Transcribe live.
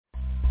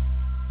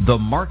The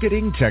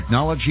Marketing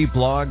Technology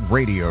Blog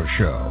Radio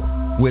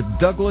Show with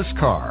Douglas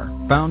Carr,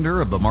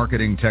 founder of the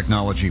Marketing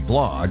Technology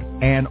Blog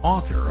and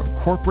author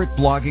of Corporate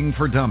Blogging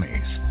for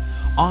Dummies.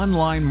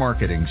 Online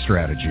marketing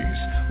strategies,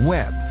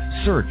 web,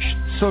 search,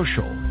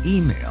 social,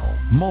 email,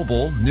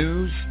 mobile,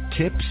 news,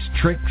 tips,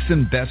 tricks,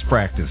 and best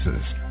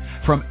practices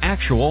from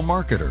actual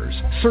marketers,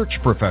 search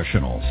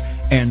professionals,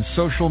 and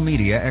social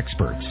media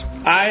experts.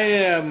 I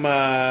am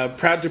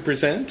proud to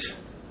present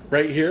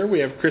right here. We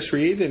have Chris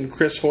Reed and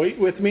Chris Hoyt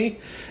with me,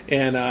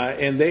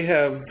 and they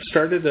have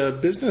started a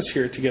business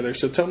here together.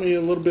 So tell me a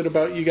little bit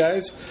about you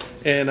guys,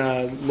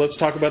 and let's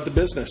talk about the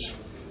business.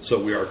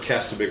 So we are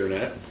Cast a Bigger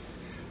Net,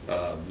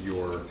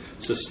 your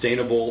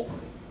sustainable,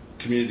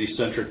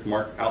 community-centric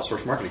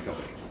outsourced marketing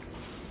company.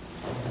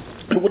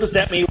 What does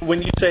that mean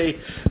when you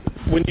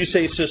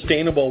say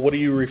sustainable? What are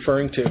you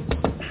referring to?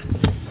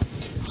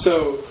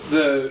 So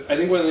I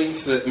think one of the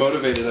things that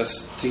motivated us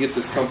to get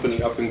this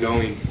company up and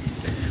going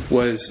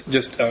was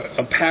just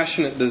a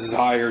passionate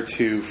desire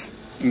to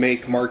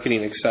make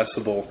marketing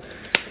accessible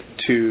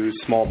to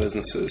small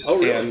businesses. Oh,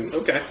 really? And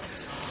okay.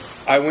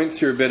 I went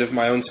through a bit of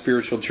my own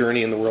spiritual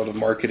journey in the world of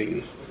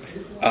marketing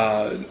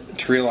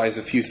to realize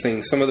a few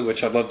things, some of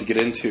which I'd love to get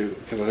into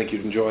because I think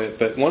you'd enjoy it.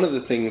 But one of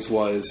the things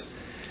was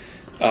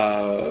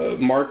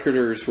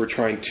marketers were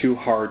trying too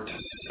hard to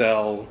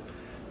sell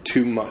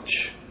too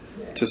much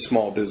to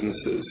small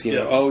businesses. You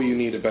know, oh, you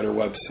need a better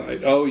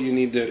website. Oh, you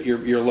need to,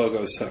 your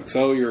logo sucks.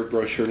 Oh, your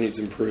brochure needs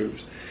improved.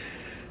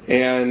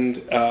 And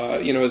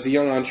as a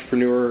young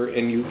entrepreneur,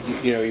 and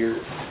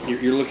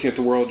you're looking at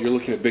the world, you're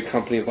looking at big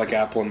companies like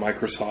Apple and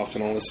Microsoft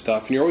and all this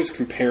stuff, and you're always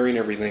comparing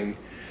everything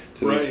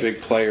to these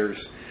big players.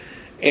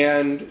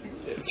 And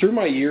through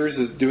my years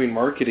of doing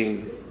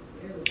marketing,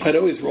 I'd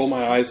always roll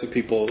my eyes at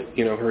people,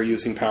 who are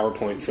using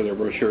PowerPoint for their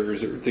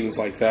brochures or things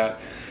like that.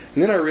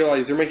 And then I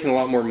realized they're making a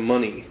lot more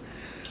money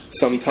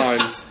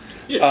sometimes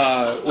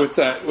with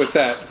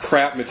that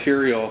crap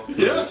material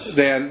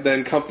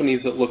than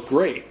companies that look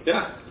great.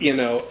 Yeah.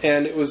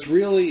 And it was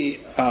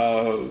really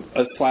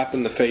a slap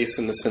in the face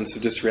in the sense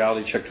of just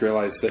reality check to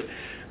realize that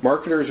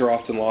marketers are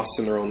often lost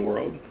in their own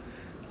world.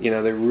 They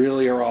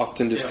really are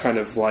often just kind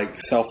of like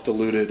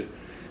self-deluded,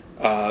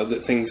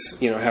 that things,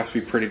 have to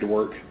be pretty to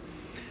work.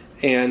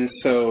 And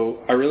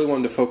so I really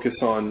wanted to focus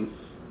on,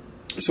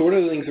 so what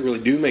are the things that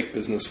really do make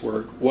business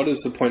work? What is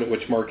the point at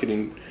which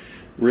marketing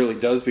really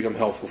does become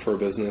helpful for a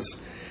business?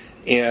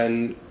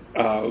 And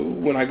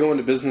when I go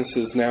into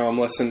businesses now, I'm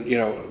less than,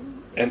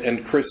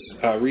 and Chris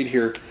Reed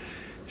here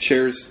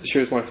shares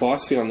my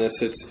philosophy on this.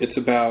 It's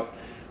about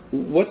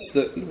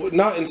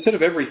instead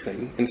of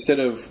everything, instead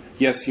of,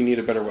 yes, you need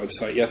a better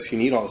website, yes, you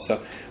need all this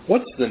stuff,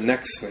 what's the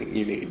next thing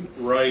you need?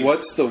 Right.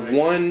 What's the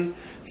one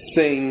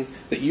thing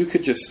that you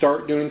could just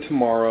start doing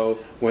tomorrow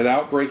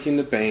without breaking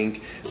the bank,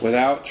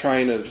 without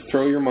trying to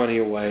throw your money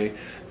away,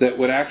 that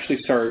would actually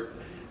start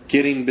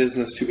getting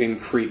business to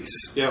increase?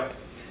 Yep.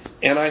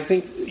 And I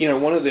think,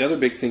 one of the other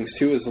big things,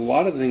 too, is a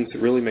lot of the things that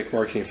really make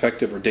marketing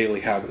effective are daily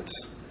habits.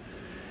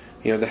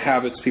 The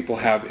habits people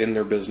have in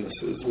their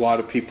businesses. A lot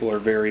of people are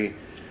very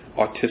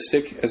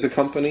autistic as a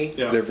company.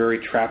 Yeah. They're very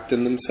trapped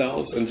in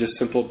themselves, and just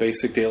simple,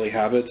 basic daily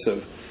habits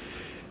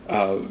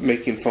of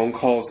making phone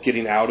calls,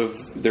 getting out of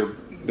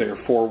their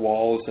four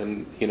walls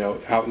and,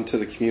 out into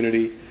the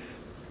community.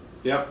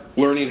 Yep.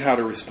 Learning how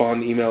to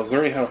respond to emails,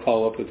 learning how to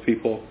follow up with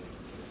people.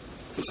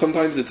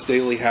 Sometimes it's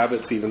daily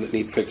habits even that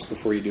need fixed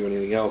before you do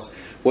anything else.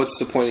 What's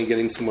the point of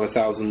getting someone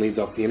 1,000 leads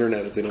off the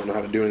internet if they don't know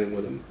how to do anything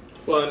with them?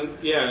 Well,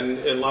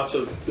 and lots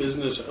of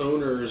business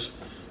owners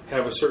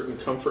have a certain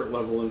comfort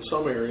level in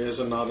some areas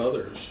and not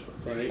others,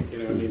 right? I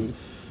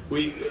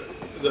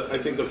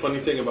think the funny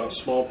thing about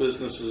small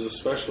businesses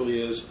especially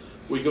is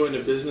we go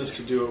into business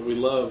to do what we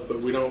love, but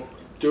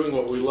doing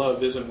what we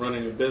love isn't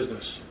running a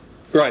business.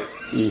 Right.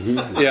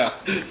 Mm-hmm. Yeah.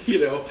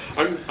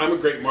 I'm a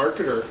great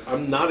marketer.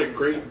 I'm not a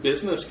great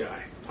business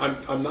guy.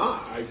 I'm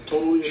not. I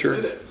totally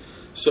admit it.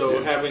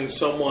 So having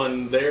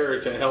someone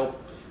there to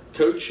help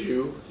coach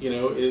you,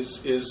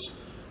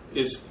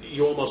 is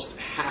you almost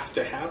have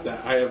to have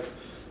that. I have,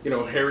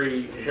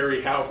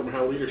 Harry Howe from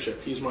Howe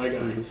Leadership. He's my guy.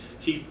 Mm-hmm.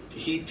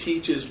 He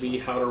teaches me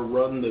how to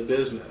run the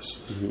business.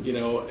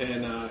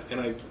 Mm-hmm.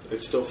 And I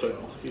still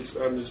fail.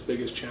 I'm his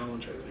biggest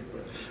challenge, I think.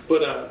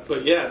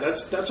 But yeah,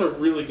 that's a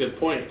really good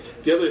point.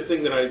 The other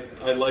thing that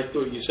I liked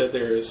what you said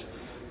there is,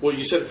 well,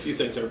 you said a few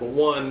things there, but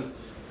one,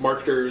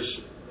 marketers,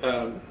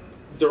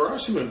 there are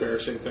some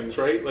embarrassing things,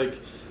 right? Like,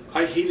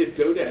 I hated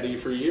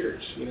GoDaddy for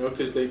years,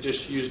 because they just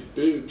used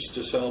boobs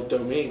to sell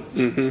domains.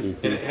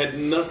 Mm-hmm. And it had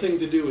nothing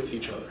to do with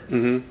each other.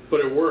 Mm-hmm. But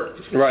it worked.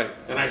 Right.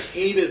 And I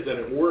hated that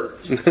it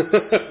worked. Because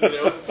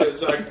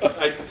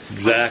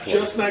I'm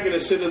just not going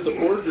to sit at the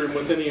boardroom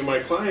with any of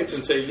my clients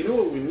and say,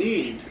 what we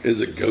need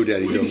is a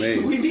GoDaddy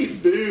domain. We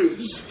need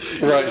boobs.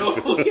 Right.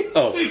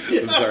 Oh,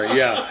 I'm sorry.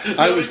 Yeah.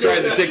 I was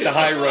trying to take the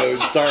high road.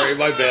 Sorry,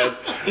 my bad.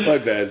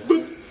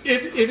 But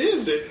It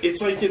is.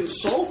 It's like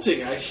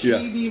insulting. I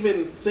hate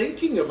even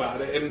thinking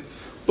about it.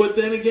 But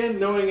then again,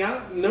 knowing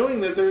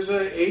that there's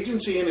an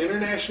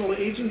international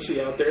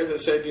agency out there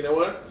that said, you know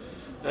what,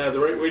 the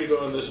right way to go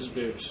on this is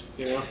boobs,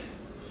 you know?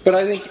 But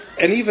I think,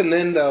 and even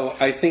then, though,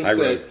 I think High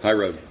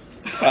road.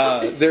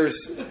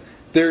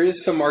 there is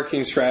some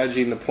marketing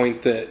strategy in the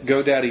point that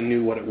GoDaddy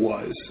knew what it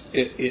was.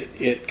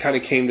 It kind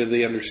of came to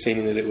the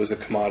understanding that it was a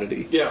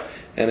commodity. Yeah.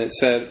 And it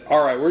said,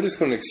 all right, we're just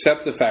going to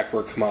accept the fact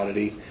we're a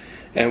commodity,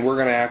 and we're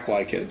going to act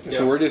like it. Yeah.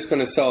 So we're just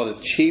going to sell it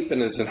as cheap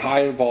and as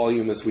high in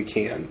volume as we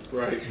can.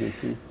 Right.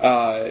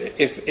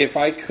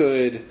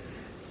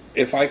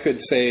 If I could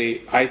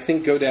say, I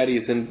think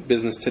GoDaddy is in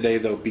business today,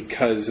 though,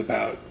 because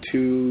about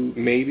 2,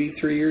 maybe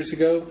 3 years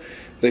ago,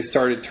 they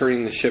started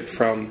turning the ship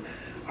from,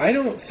 I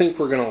don't think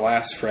we're going to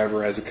last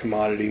forever as a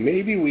commodity.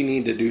 Maybe we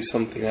need to do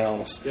something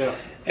else. Yeah.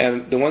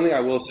 And the one thing I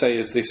will say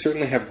is they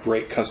certainly have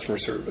great customer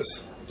service.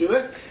 Do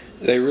they?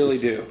 They really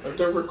do. I've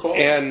never called.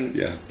 And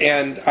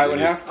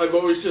I've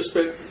always just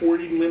spent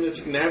 40 minutes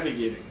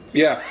navigating.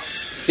 Yeah.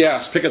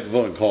 Just pick up the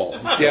phone and call.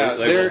 Yeah,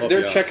 their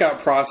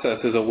checkout process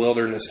is a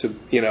wilderness.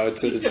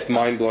 It's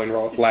mind-blowing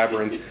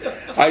labyrinth.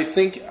 I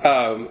think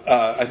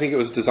it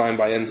was designed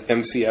by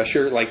MC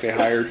Escher. Like they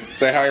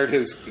hired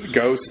his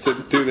ghost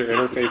to do their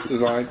interface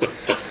design.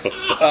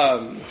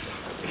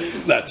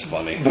 That's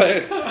funny.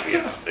 But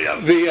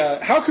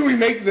how can we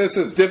make this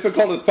as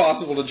difficult as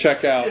possible to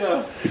check out?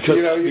 Yeah.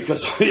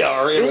 Because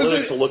our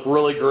analytics will look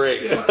really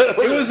great. Yeah.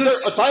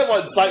 A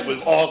timeline site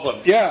was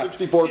awesome. Yeah.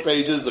 64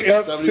 pages.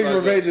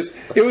 64 pages.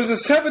 It was a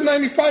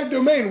 $7.95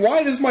 domain.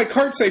 Why does my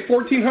cart say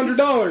 $1,400?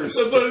 That's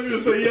what I was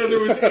going to say. Yeah, there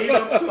was 8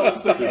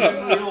 upsells that you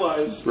didn't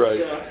realize. Right.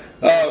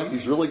 Yeah.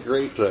 These really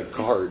great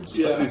cards.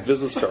 Yeah. These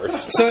business cards.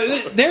 So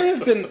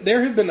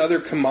there have been other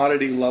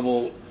commodity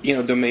level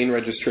domain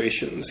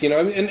registrations.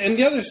 And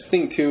the other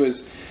thing too is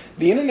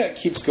the internet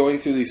keeps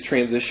going through these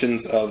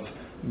transitions of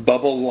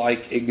bubble-like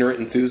ignorant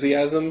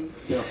enthusiasm.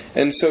 Yeah.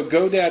 And so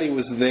GoDaddy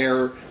was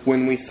there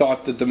when we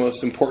thought that the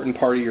most important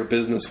part of your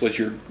business was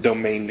your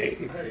domain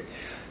name. Right.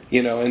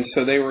 And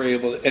so they were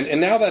able to,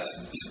 and now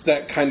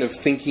that kind of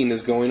thinking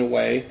is going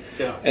away.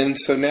 Yeah. And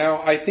so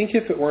now I think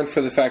if it weren't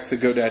for the fact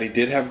that GoDaddy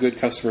did have good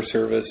customer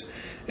service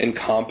and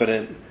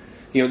competent,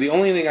 the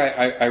only thing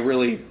I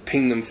really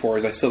ping them for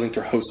is I still think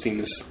their hosting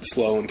is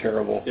slow and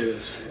terrible. It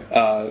is.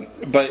 Yeah.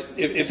 But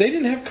if they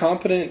didn't have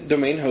competent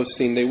domain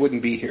hosting, they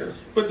wouldn't be here.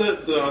 But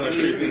the honest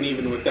truth, and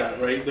even with that,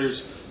 right,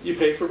 you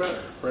pay for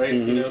better, right?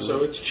 Mm-hmm.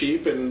 So it's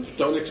cheap and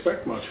don't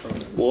expect much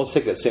from it. Well, let's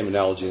take that same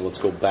analogy and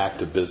let's go back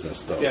to business,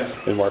 though,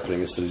 in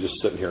marketing instead of just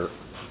sitting here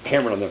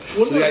hammering on them.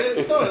 Well,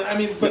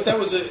 but that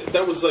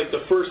was like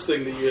the first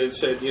thing that you had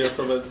said,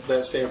 from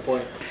that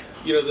standpoint.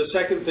 The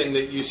second thing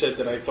that you said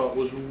that I thought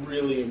was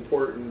really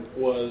important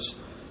was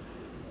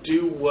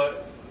do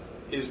what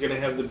is going to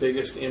have the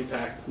biggest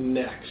impact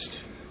next.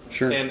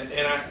 Sure.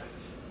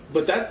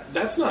 But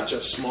that's not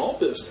just small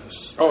business.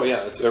 Oh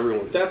yeah, it's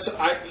everyone.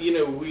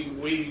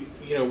 We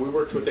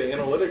worked with the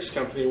analytics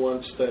company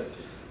once that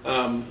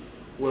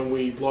when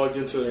we logged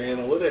into their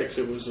analytics,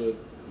 it was a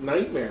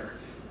nightmare,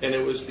 and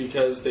it was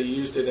because they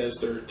used it as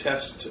their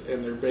test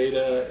and their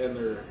beta and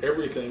their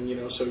everything.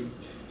 So.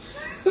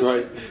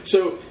 Right.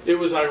 So it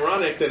was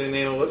ironic that an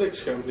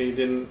analytics company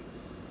didn't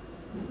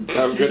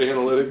have good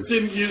analytics.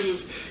 Didn't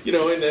use,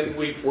 and then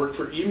we've worked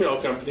for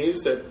email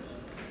companies that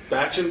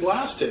batch and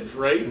blasted,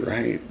 right?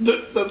 Right.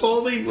 That's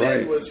all they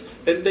did was,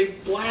 and they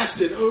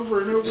blasted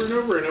over and over and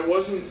over, and it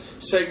wasn't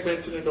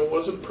segmented and it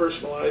wasn't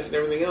personalized and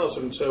everything else,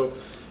 and so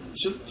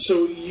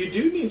you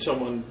do need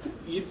someone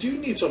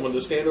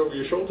to stand over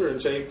your shoulder and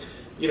say,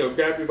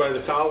 grab you by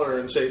the collar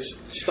and say,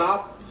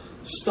 stop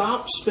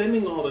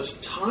spending all this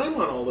time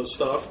on all this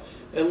stuff,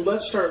 and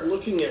let's start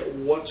looking at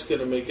what's going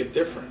to make a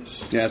difference.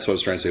 Yeah, that's what I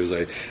was trying to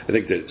say. I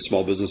think that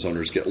small business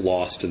owners get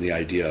lost in the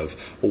idea of,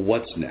 well,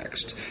 what's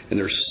next? And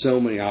there's so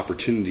many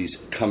opportunities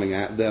coming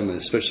at them,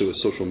 and especially with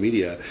social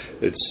media,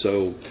 it's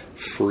so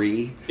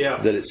free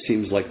that it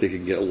seems like they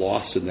can get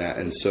lost in that.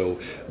 And so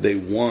they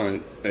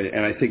want,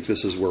 and I think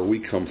this is where we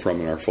come from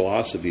in our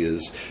philosophy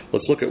is,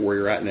 let's look at where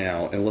you're at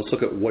now, and let's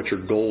look at what your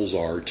goals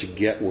are to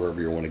get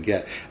wherever you want to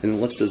get. And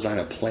then let's design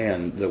a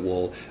plan that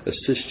will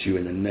assist you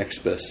in the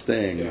next best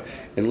thing. Yeah.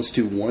 And let's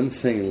do one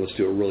thing, and let's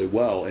do it really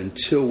well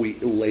until we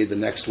lay the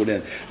next one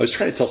in. I was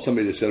trying to tell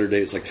somebody this the other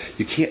day, it's like,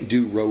 you can't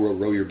do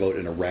row your boat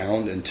in a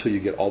round until you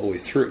get all the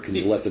way through it. Can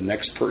you let the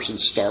next person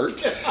start?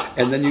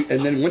 And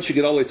then once you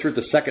get all the way through it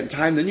the second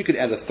time, then you can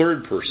add a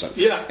third person.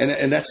 Yeah.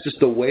 And that's just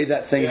the way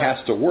that thing has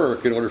to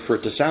work in order for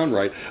it to sound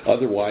right.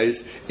 Otherwise,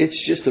 it's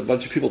just a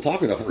bunch of people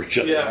talking over each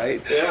other,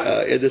 right?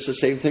 Yeah. And it's the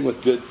same thing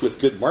with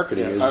good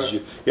marketing. Is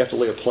you have to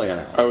lay a plan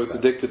out. I was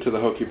addicted to the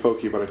hokey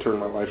pokey, but I turned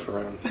my life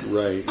around.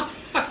 Right.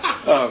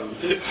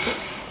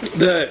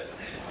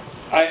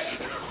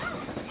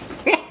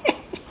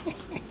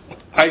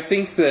 I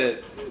think that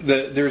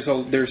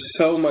there's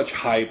so much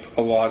hype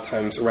a lot of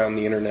times around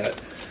the internet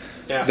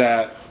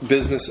that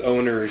business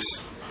owners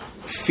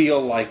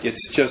feel like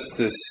it's just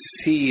this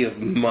sea of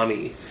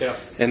money. Yeah.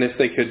 And if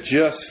they could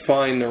just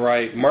find the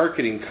right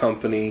marketing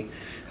company,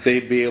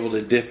 they'd be able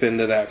to dip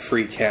into that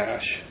free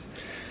cash.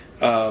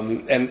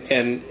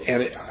 And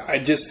I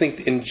just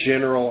think in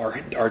general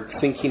our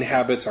thinking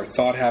habits, our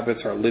thought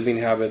habits, our living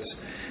habits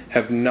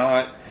have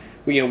not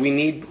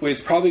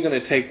it's probably going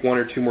to take one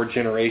or two more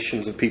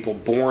generations of people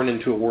born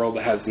into a world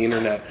that has the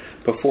internet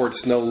before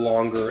it's no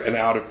longer an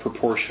out of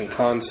proportion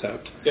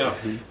concept. Yeah.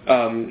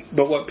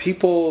 But what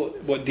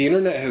the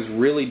internet has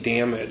really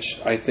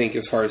damaged, I think,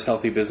 as far as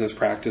healthy business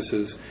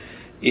practices,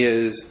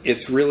 is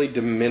it's really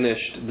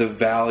diminished the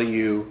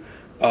value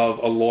of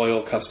a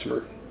loyal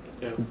customer.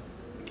 Yeah.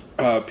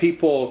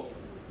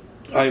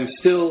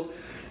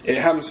 It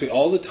happens to me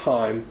all the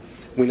time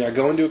when I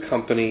go into a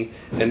company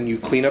and you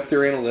clean up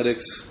their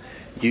analytics,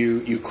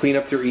 you clean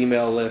up their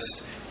email list,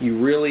 you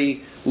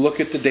really look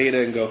at the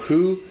data and go,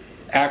 who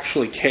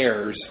actually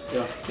cares?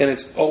 Yeah. And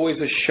it's always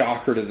a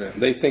shocker to them.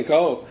 They think,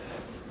 oh,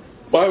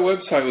 my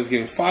website was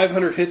getting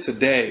 500 hits a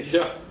day.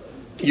 Yeah.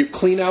 You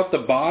clean out the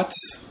bots.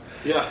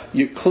 Yeah.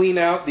 You clean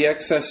out the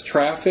excess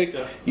traffic.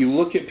 Yeah. You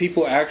look at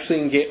people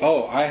actually engage.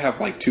 Oh, I have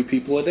like 2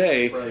 people a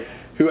day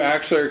who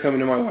actually are coming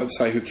to my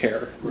website who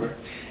care. Right.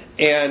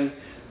 And,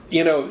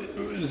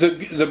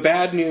 the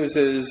bad news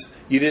is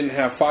you didn't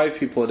have 5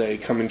 people a day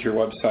coming to your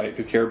website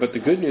who care, but the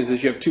good news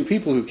is you have 2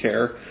 people who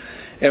care.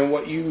 And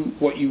what you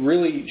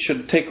really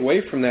should take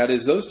away from that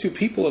is those 2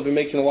 people have been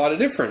making a lot of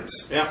difference.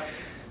 Yeah.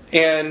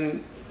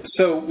 And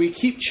so we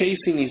keep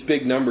chasing these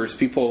big numbers.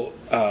 People,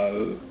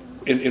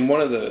 in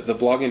one of the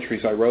blog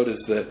entries I wrote is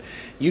that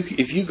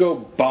if you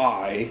go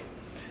buy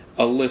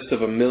a list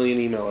of 1 million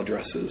email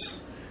addresses,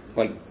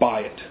 like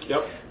buy it,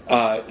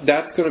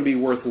 that's going to be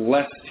worth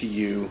less to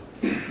you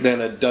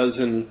than a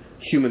dozen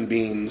human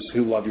beings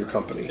who love your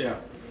company. Yeah.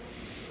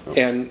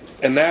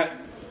 And that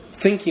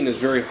thinking is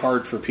very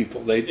hard for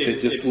people. They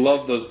just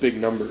love those big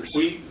numbers.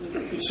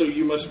 So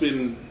you must have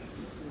been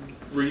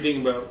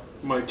reading about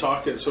my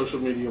talk at Social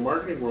Media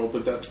Marketing World,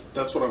 but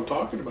that's what I'm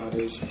talking about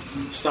is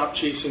stop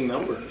chasing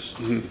numbers.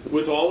 Mm-hmm.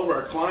 With all of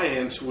our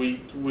clients,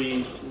 we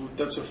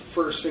that's the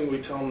first thing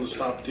we tell them to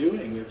stop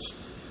doing. It's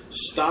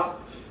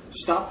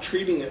stop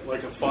treating it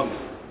like a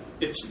funnel.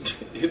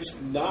 It's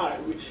not.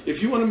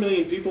 If you want 1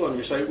 million people on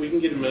your site, we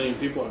can get 1 million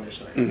people on your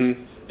site.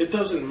 Mm-hmm. It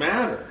doesn't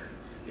matter.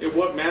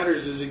 What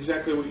matters is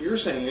exactly what you're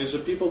saying, is the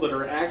people that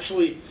are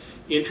actually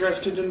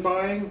interested in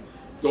buying,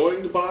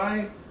 going to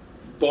buy,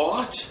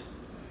 bought,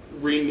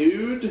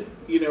 renewed,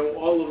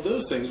 all of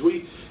those things.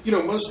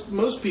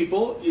 Most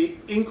people,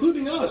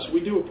 including us, we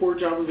do a poor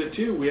job of it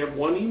too. We have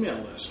one email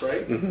list,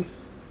 right?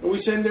 Mm-hmm. And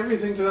we send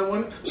everything to that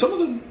one. Some of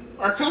them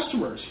are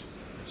customers.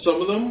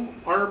 Some of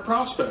them are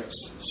prospects.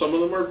 Some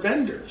of them are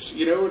vendors.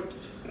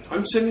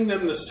 I'm sending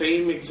them the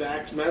same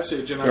exact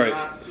message, and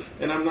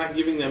I'm not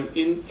giving them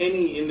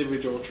any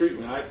individual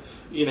treatment.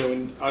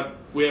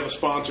 We have a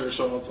sponsor,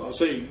 so I'll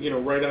say,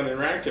 Right On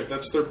Interactive.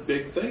 That's their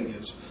big thing.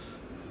 Is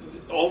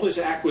all this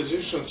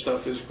acquisition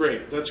stuff is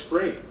great. That's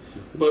great,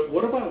 but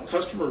what about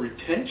customer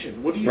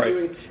retention? What are you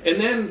doing? And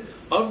then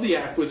of the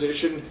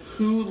acquisition,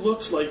 who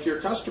looks like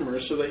your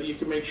customers, so that you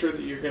can make sure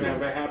that you're going to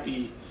have a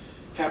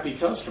happy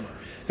customer.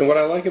 And what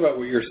I like about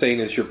what you're saying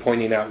is you're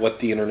pointing out what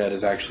the internet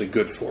is actually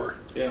good for.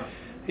 Yeah.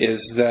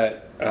 Is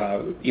that,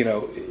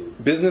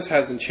 business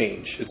hasn't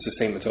changed. It's the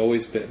same. It's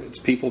always been. It's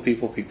people.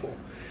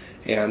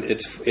 And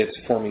it's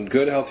forming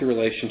good, healthy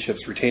relationships,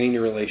 retaining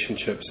your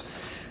relationships.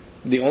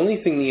 The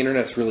only thing the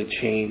internet's really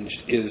changed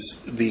is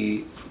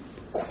the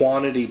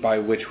quantity by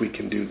which we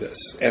can do this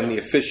and the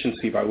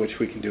efficiency by which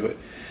we can do it.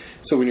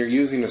 So when you're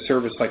using a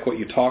service like what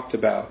you talked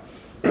about,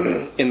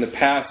 in the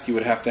past you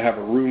would have to have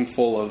a room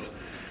full of,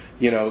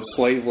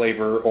 slave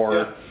labor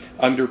or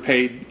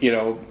underpaid,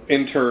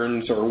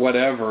 interns or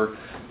whatever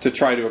to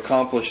try to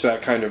accomplish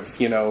that kind of,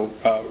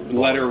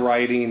 letter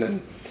writing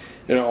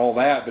and all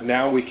that. But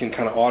now we can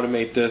kind of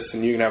automate this,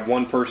 and you can have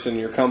one person in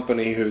your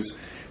company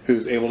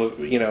who's able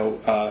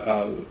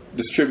to,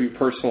 distribute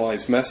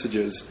personalized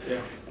messages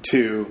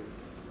to,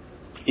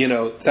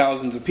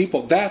 thousands of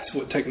people. That's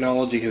what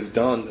technology has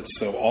done that's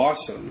so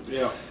awesome.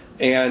 Yeah.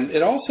 And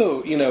it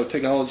also,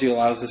 technology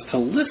allows us to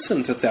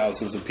listen to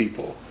thousands of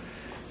people.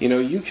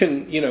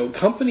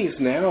 Companies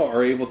now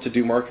are able to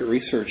do market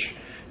research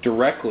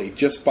directly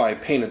just by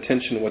paying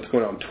attention to what's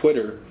going on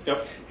Twitter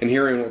and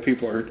hearing what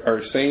people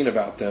are saying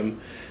about them,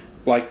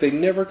 like they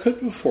never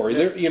could before.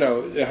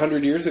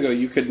 100 years ago,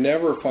 you could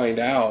never find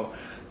out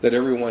that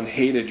everyone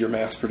hated your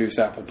mass-produced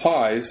apple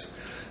pies,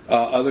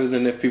 other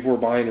than if people were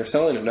buying or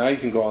selling them. Now you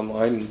can go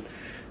online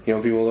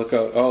and people look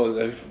at,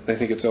 they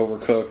think it's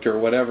overcooked or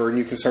whatever, and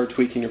you can start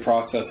tweaking your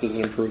processes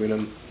and improving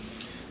them.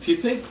 Do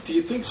you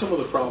think some of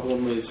the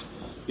problem is,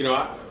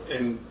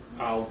 and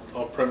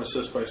I'll premise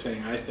this by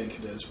saying I think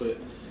it is, but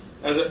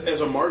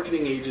as a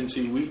marketing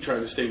agency, we try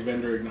to stay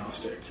vendor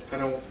agnostic. I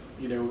don't,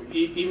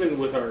 even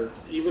with our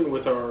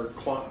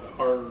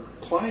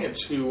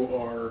clients who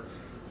are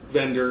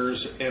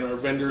vendors and our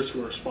vendors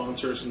who are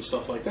sponsors and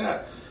stuff like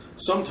that,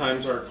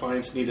 sometimes our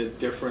clients need a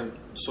different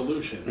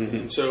solution. Mm-hmm.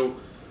 And so,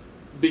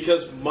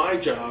 because my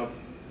job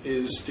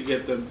is to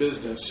get them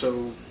business,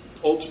 so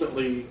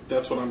ultimately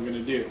that's what I'm going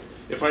to do.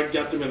 If I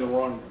get them in the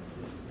wrong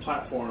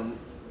platform,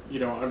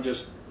 I'm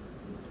just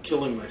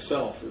killing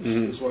myself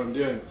is what I'm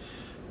doing.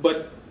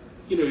 But,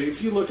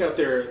 if you look out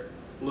there,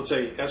 let's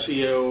say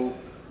SEO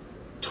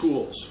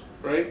tools,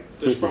 right?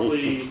 There's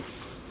probably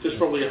there's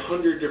probably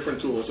 100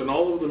 different tools, and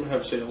all of them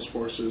have sales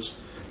forces,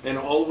 and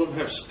all of them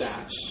have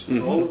stats,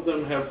 and all of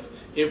them have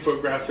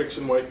infographics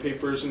and white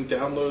papers and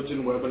downloads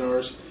and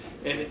webinars,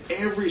 and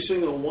every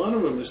single one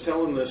of them is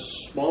telling this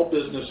small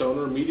business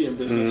owner, medium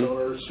business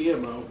owner,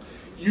 CMO,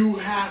 you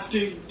have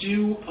to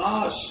do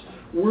us.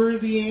 We're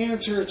the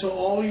answer to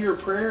all your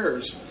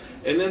prayers.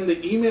 And then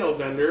the email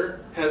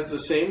vendor has the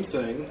same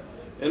thing,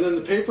 and then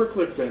the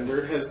pay-per-click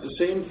vendor has the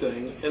same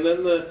thing, and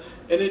then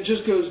it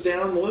just goes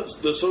down the list.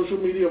 The social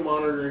media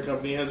monitoring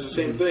company has the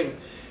same thing.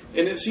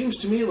 And it seems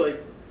to me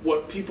like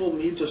what people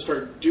need to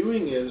start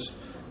doing is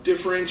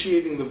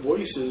differentiating the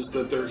voices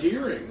that they're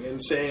hearing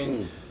and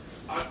saying,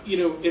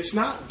 it's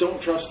not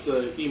don't trust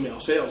the email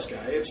sales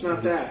guy. It's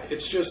not that.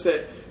 It's just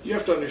that you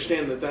have to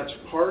understand that that's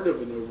part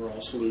of an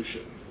overall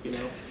solution,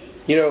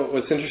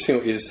 What's interesting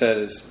what you just said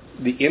is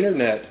the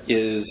Internet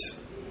is,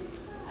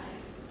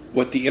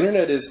 what the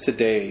Internet is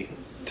today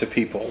to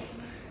people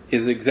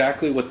is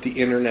exactly what the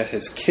Internet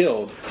has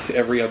killed to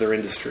every other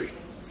industry.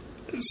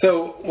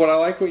 So what I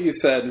like what you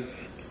said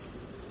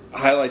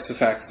highlights the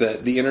fact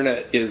that the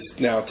Internet is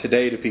now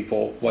today to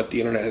people what the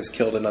Internet has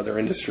killed in other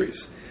industries.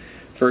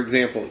 For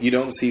example, you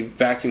don't see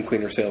vacuum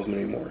cleaner salesmen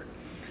anymore.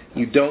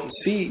 You don't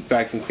see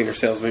vacuum cleaner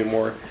salesmen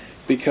anymore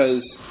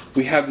because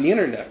we have the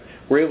Internet.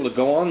 We're able to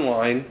go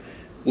online,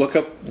 look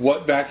up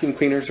what vacuum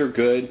cleaners are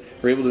good.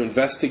 We're able to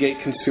investigate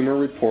consumer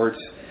reports.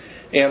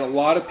 And a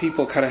lot of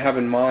people kind of have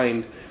in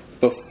mind,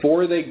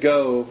 before they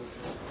go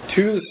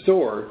to the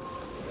store,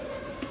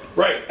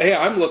 right, hey,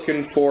 I'm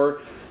looking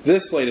for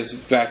this latest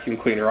vacuum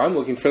cleaner. I'm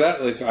looking for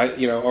that latest,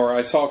 or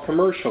I saw a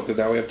commercial because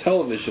now we have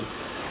television.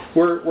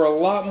 We're a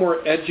lot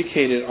more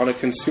educated on a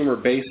consumer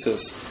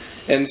basis.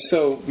 And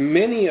so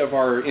many of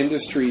our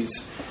industries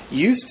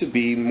used to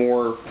be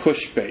more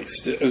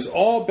push-based. It was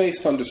all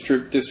based on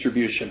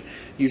distribution.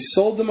 You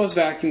sold the most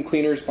vacuum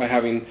cleaners by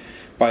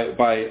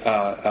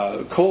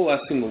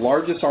coalescing the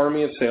largest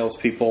army of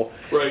salespeople,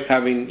 right,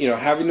 having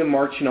them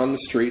marching on the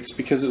streets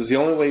because it was the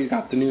only way you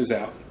got the news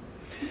out.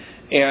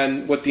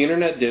 And what the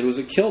Internet did was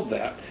it killed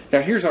that.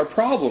 Now here's our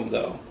problem,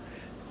 though.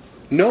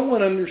 No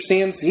one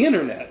understands the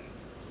Internet.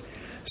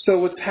 So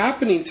what's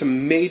happening to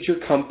major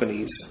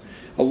companies,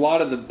 a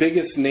lot of the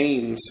biggest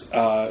names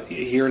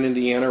here in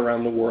Indiana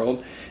around the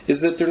world, is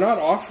that they're not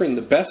offering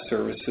the best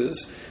services.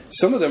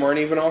 Some of them aren't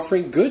even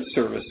offering good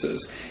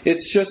services.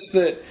 It's just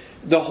that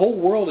the whole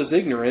world is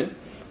ignorant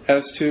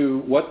as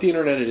to what the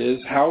Internet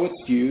is, how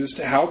it's used,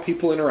 how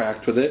people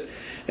interact with it.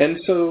 And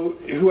so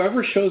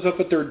whoever shows up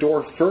at their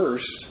door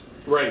first,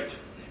 right,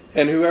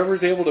 and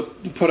whoever's able to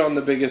put on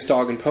the biggest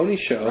dog and pony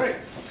show, right,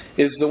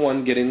 is the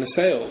one getting the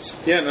sales.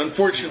 Yeah, and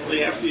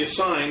unfortunately, after you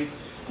sign,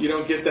 you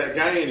don't get that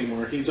guy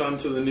anymore. He's on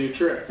to the new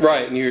trick.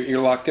 Right, and you're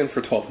locked in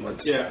for 12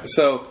 months. Yeah.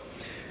 So,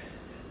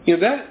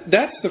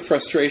 that's the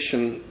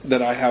frustration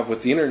that I have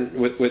with the Internet.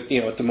 With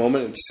at the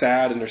moment, it's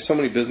sad, and there's so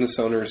many business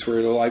owners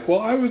where they're like, well,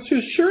 I was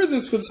just sure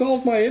this would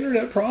solve my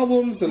Internet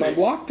problems, and I'm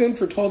locked in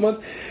for 12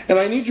 months, and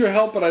I need your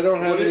help, but I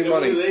don't have any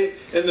money.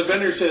 And the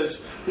vendor says,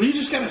 well, you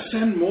just got to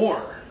send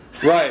more.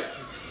 Right.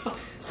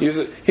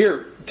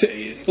 Here,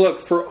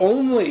 look, for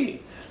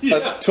only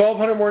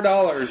 $1,200 more,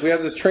 we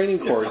have this training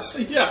course.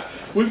 Yeah,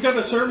 we've got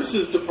a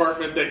services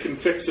department that can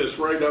fix this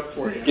right up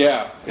for you.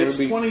 Yeah, it's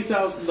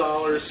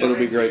 $20,000. It'll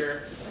be great.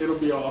 Here. It'll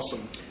be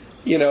awesome.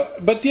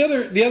 But the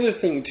other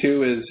thing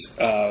too is,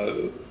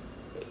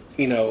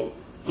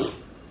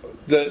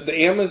 the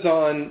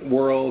Amazon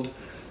world,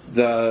 a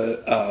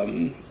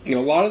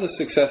lot of the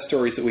success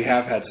stories that we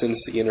have had since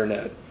the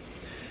Internet.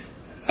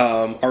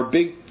 Our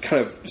big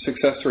kind of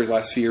success stories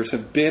last few years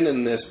have been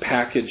in this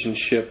package and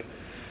ship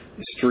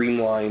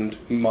streamlined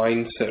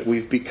mindset.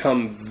 We've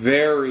become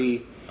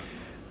very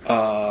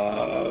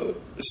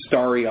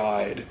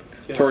starry-eyed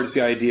towards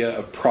the idea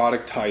of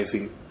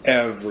productizing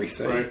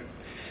everything. Right.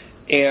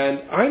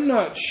 And I'm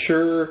not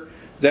sure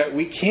that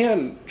we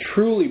can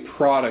truly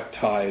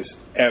productize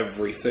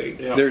everything.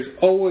 Yeah. There's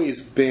always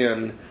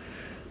been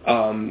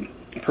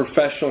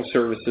professional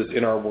services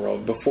in our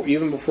world,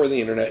 even before the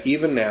Internet,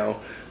 even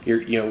now.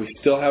 We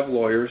still have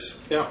lawyers.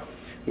 Yeah.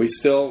 We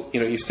still,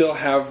 you still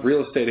have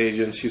real estate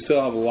agents. You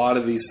still have a lot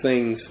of these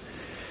things.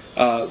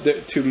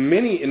 In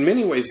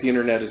many ways, the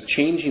Internet is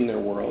changing their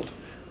world,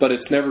 but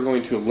it's never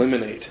going to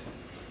eliminate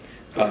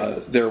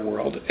their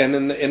world. And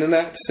in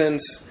that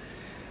sense,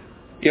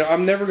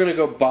 I'm never going to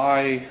go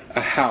buy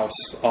a house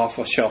off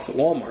a shelf at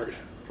Walmart.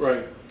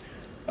 Right.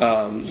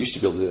 You used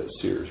to be able to do that at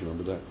Sears.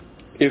 Remember that?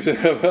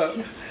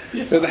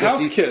 The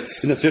house kits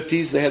in the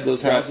 50s, they had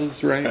those houses,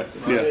 right?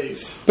 Yeah.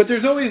 But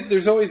there's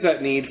always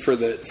that need for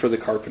the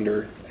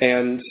carpenter,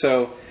 and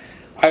so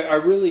I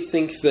really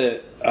think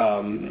that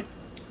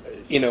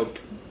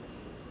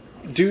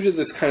due to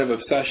this kind of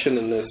obsession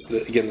and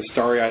the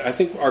starry-eyed, I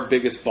think our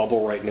biggest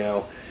bubble right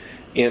now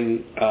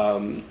in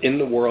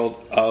the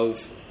world of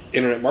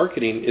Internet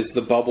marketing is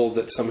the bubble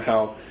that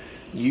somehow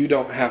you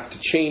don't have to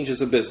change as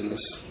a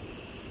business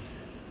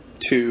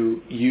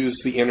to use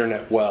the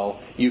Internet well.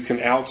 You can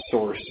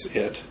outsource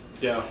it.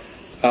 Yeah.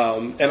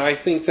 And I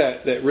think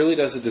that really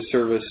does a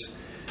disservice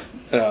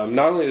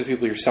not only to the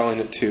people you're selling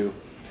it to,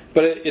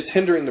 But it's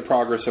hindering the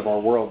progress of our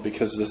world,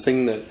 because the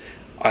thing that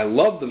I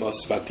love the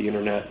most about the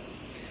internet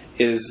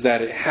is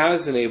that it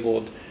has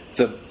enabled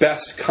the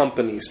best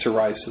companies to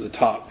rise to the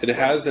top. It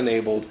has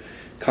enabled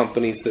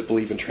companies that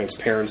believe in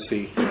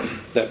transparency,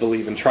 that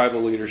believe in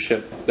tribal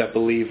leadership, that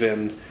believe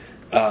in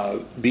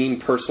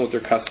being personal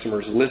with their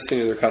customers,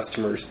 listening to their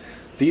customers.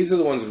 These are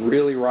the ones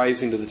really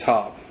rising to the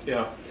top.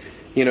 Yeah.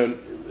 You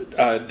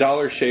know,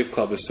 Dollar Shave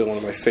Club is still one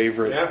of my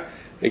favorite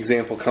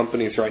example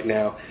companies right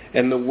now.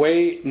 And the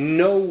way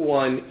no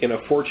one in a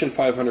Fortune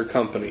 500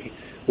 company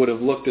would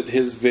have looked at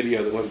his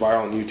video that went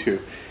viral on YouTube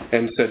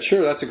and said,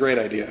 sure, that's a great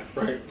idea.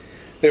 Right.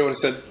 They would have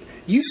said,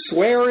 you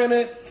swear in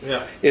it.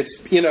 Yeah. It's,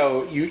 you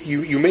know,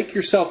 you make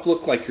yourself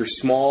look like you're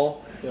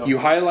small. Yeah. You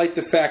highlight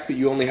the fact that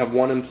you only have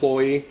one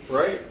employee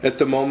at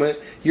the moment.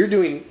 You're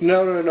doing,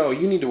 no.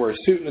 You need to wear a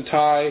suit and a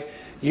tie.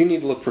 You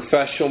need to look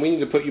professional. We need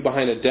to put you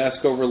behind a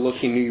desk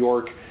overlooking New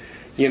York.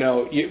 You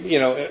know,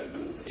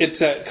 it's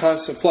that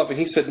constant fluff. And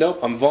he said, nope,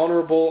 I'm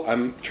vulnerable,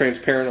 I'm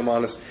transparent, I'm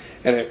honest.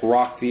 And it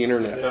rocked the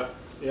internet.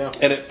 Yeah.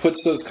 And it puts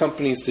those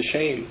companies to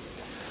shame.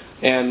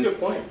 And, good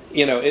point.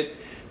 You know,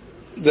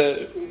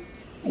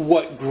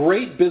 what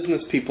great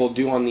business people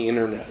do on the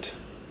internet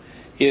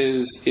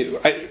is,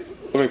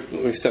 let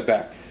me step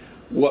back.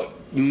 What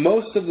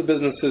most of the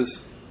businesses,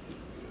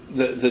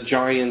 the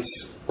giants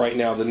right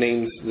now, the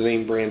name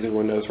brands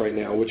everyone knows right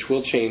now, which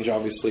will change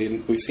obviously,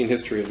 and we've seen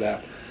history of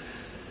that.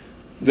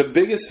 The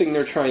biggest thing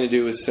they're trying to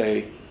do is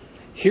say,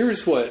 here's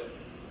what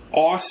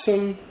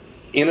awesome,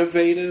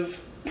 innovative,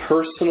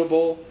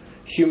 personable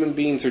human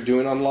beings are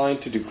doing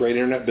online to do great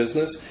internet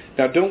business.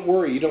 Now, don't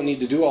worry, you don't need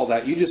to do all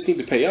that. You just need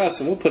to pay us,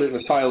 and we'll put it in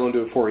a silo and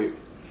do it for you.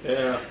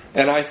 Yeah.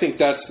 And I think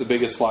that's the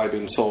biggest lie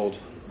being sold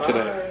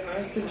today.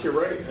 I think you're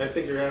right. I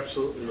think you're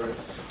absolutely right.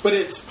 But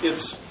it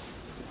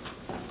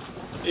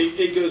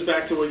goes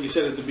back to what you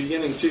said at the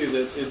beginning, too,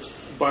 that it's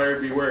buyer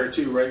beware,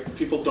 too, right?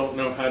 People don't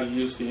know how to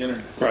use the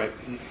internet. Right.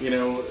 You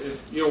know,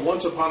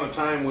 once upon a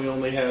time, we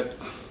only had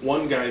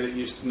one guy that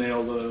used to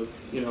nail the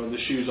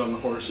shoes on the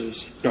horses.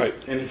 Right.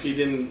 And if he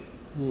didn't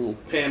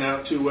pan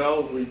out too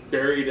well, we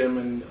buried him,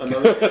 and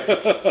another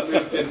guy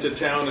moved into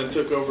town and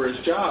took over his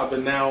job.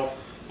 And now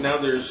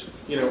there's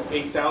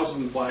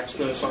 8,000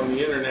 blacksmiths on the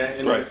internet,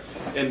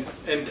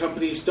 and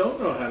companies don't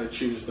know how to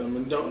choose them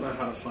and don't know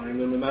how to find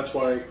them, and that's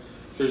why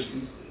there's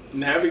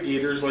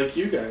navigators like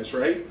you guys,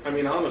 right? I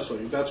mean,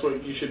 honestly, that's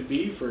what you should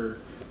be for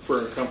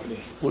a company.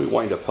 We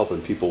wind up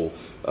helping people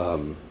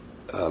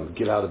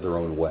get out of their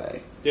own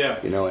way.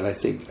 Yeah. And I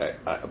think,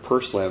 I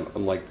personally,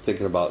 I'm like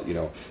thinking about,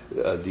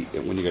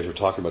 when you guys were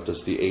talking about this,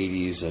 the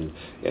 80s and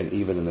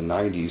even in the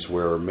 90s,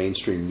 where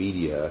mainstream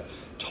media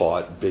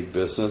taught big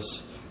business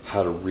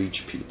how to reach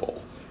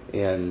people.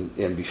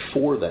 And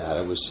before that,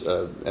 I was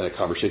in a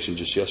conversation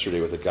just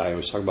yesterday with a guy who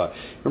was talking about,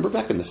 remember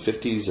back in the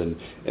 50s and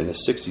the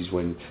 60s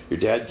when your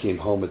dad came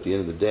home at the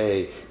end of the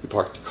day, he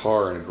parked the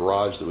car in a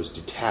garage that was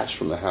detached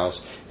from the house,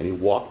 and he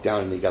walked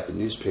down and he got the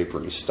newspaper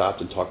and he stopped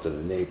and talked to the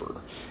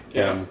neighbor.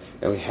 Yeah.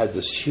 And we had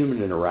this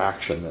human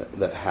interaction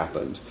that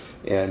happened.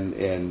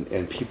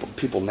 And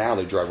people now,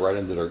 they drive right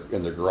into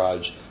their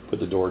garage, put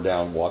the door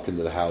down, walk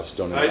into the house,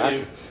 don't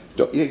interact.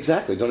 Don't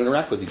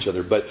interact with each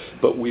other. But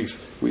we've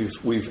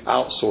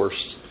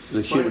outsourced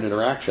the human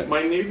interaction.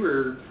 My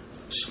neighbor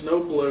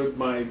snowblowed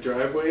my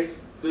driveway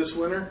this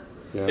winter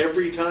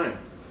every time,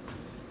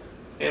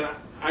 and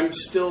I'm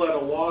still at a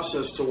loss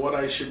as to what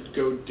I should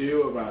go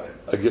do about it.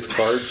 A gift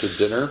card to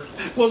dinner?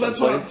 Well, that's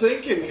what I'm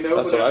thinking. That's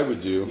what I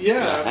would do.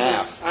 Yeah,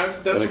 half.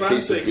 That's and what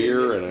a case of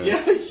beer and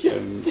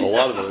a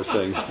lot of other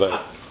things,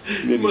 but.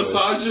 Anyway.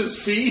 Massage his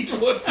feet.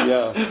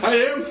 I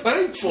am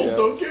thankful. Yeah.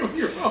 Don't get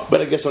me wrong.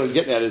 But I guess what I'm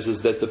getting at is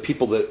that the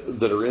people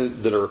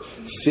that are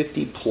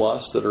 50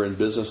 plus that are in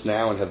business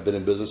now and have been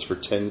in business for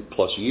 10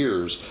 plus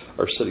years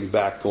are sitting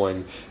back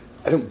going,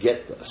 I don't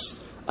get this.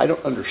 I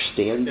don't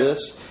understand this,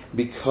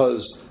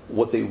 because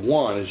what they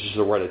want is just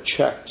to write a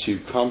check to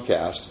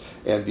Comcast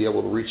and be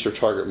able to reach their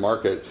target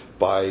market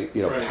by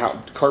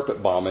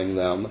carpet bombing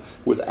them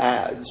with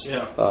ads,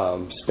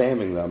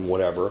 spamming them,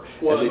 whatever.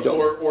 Well, and they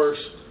don't,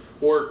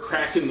 or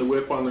cracking the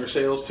whip on their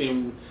sales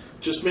team,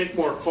 just make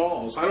more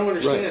calls. I don't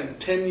understand.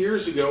 10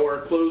 years ago,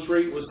 our close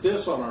rate was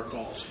this on our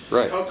calls.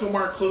 Right. How come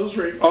our close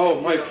rate? One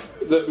of my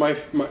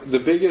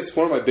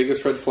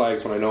biggest red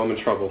flags when I know I'm in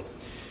trouble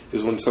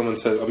is when someone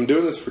says, "I'm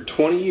doing this for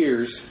 20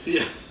 years.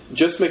 Yeah.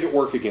 Just make it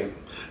work again."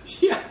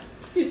 Yeah.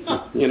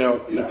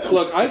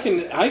 Look, I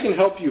can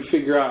help you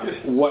figure out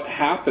what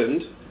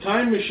happened.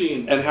 Time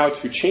machine. And how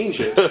to change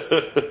it.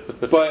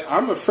 But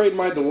I'm afraid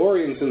my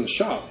DeLorean's in the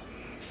shop.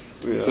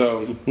 Yeah.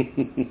 So,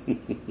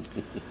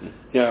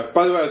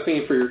 by the way, I was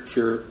thinking for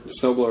your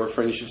snowblower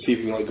friend, you should see if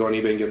you can go on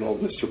eBay and get an old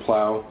Mr.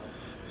 Plow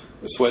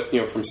sweat,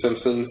 from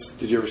Simpsons.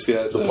 Did you ever see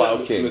that? The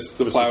Plow King.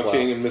 The Plow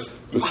King and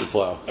Mr.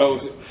 Plow. Oh,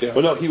 yeah.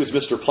 Well, no, he was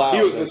Mr. Plow.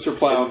 He was Mr.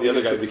 Plow. The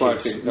other guy became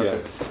King.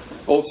 Okay.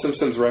 Old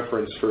Simpsons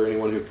reference for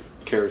anyone who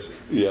cares.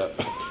 Yeah.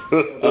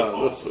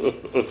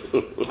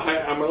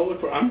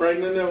 I'm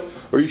writing a note.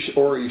 Or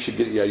you should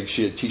get a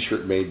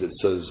T-shirt made that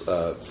says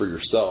for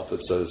yourself.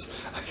 That says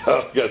I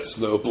got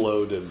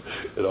snowblowed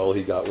and all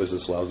he got was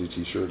this lousy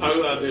T-shirt.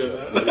 I'm not doing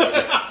that.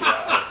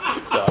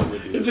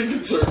 It's a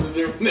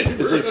conservative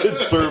neighbor.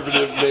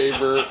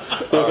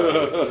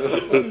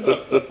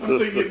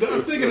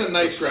 I'm thinking a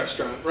nice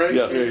restaurant, right?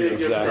 Yeah,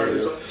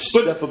 exactly.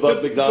 Step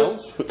above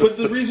McDonald's. But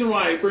the reason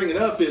why I bring it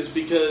up is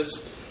because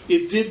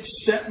it did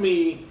set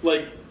me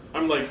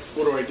I'm like,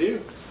 what do I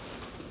do?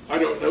 I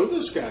don't know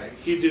this guy.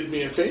 He did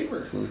me a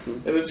favor.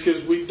 Mm-hmm. And it's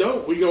because we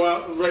don't. We go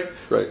out and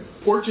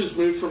porches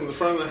move from the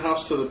front of the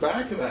house to the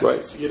back of the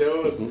house,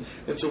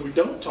 and so we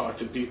don't talk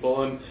to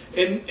people. And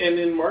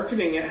in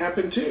marketing, it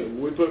happened too.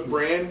 We put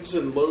brands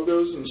and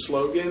logos and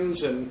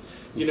slogans and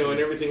and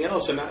everything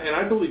else. And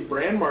I believe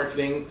brand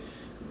marketing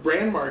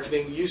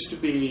used to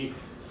be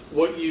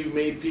what you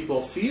made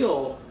people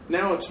feel.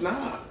 Now it's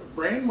not.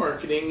 Brand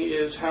marketing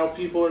is how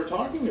people are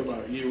talking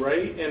about you,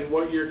 right? And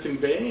what you're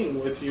conveying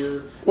with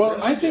your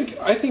messaging.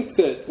 I think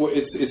that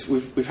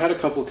we've had a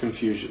couple of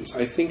confusions.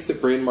 I think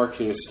that brand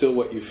marketing is still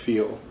what you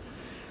feel.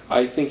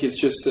 I think it's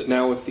just that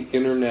now with the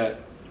internet,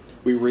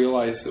 we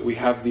realize that we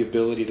have the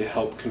ability to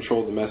help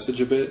control the message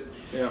a bit.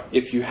 Yeah.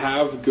 If you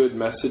have good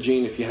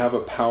messaging, if you have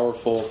a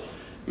powerful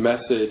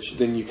message,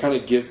 then you kind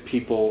of give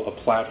people a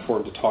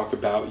platform to talk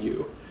about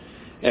you.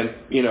 And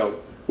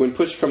when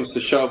push comes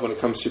to shove, when it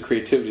comes to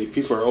creativity,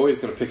 people are always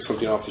going to pick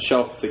something off the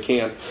shelf if they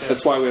can.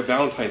 That's why we have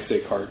Valentine's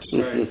Day cards.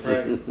 Right.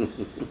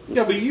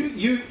 Yeah, but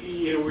you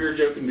we were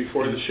joking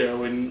before the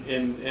show,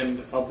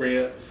 and I'll bring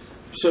it.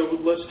 So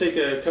let's take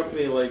a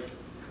company like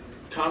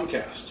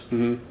Comcast.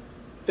 Mm-hmm.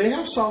 They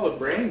have solid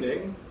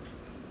branding.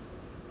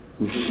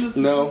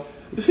 No.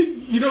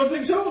 You don't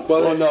think so?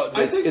 Well, no.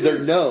 They're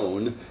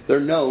known,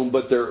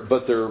 but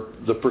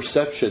the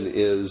perception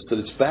is that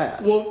it's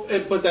bad. Well,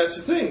 but that's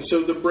the thing.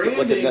 So the branding,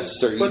 like a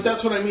necessary but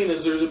that's what I mean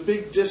is there's a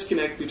big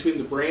disconnect between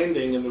the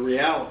branding and the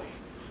reality,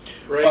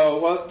 right? Oh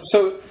well,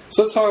 so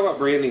let's talk about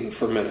branding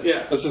for a minute.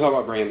 Yeah. Let's just talk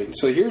about branding.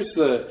 So here's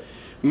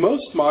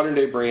most modern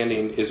day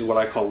branding is what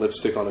I call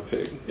lipstick on a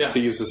pig, to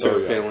use the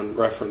Sarah Palin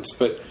reference.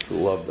 But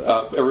love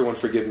that. Everyone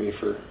forgive me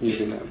for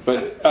using that.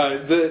 But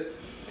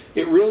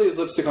it really is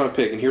lipstick on a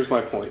pig, and here's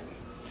my point.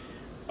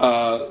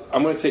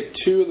 I'm going to take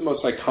two of the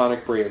most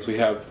iconic brands. We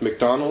have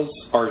McDonald's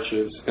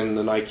Arches and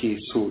the Nike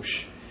Swoosh.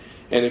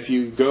 And if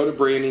you go to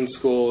branding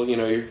school,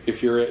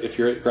 if you're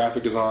at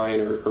graphic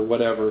design or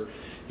whatever,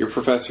 your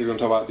professor is going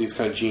to talk about these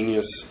kind of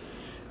genius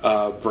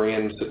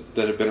brands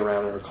that have been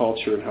around in our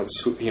culture and how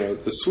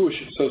the swoosh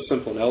is so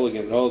simple and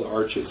elegant. And the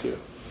Arches.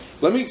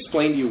 Let me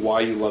explain to you why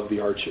you love the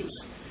Arches.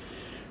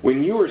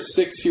 When you were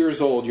 6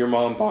 years old, your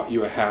mom bought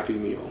you a Happy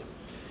Meal.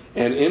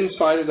 And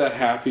inside of that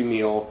Happy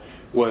Meal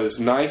was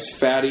nice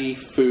fatty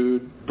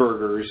food,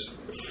 burgers,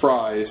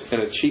 fries,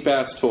 and a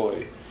cheap-ass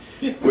toy,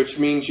 which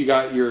means you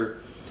got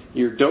your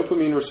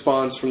dopamine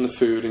response from the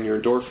food and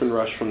your endorphin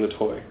rush from the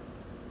toy.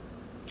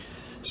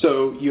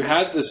 So you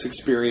had this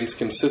experience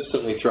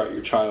consistently throughout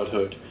your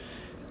childhood,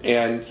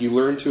 and you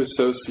learned to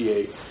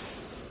associate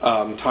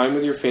time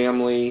with your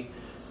family,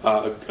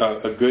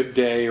 a good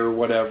day or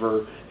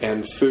whatever,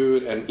 and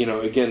food, and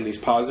again, these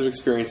positive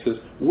experiences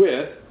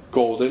with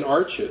golden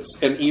Arches.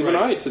 And even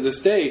I, to this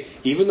day,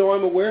 even though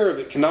I'm aware of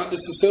it, cannot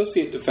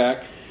disassociate the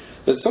fact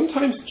that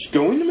sometimes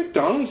going to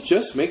McDonald's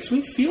just makes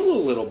me feel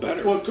a little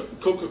better. Well,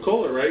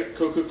 Coca-Cola, right?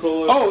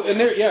 Coca-Cola. Oh,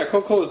 and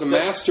Coca-Cola is a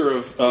master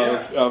of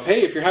hey,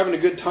 if you're having a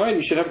good time,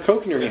 you should have a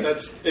Coke in your hand.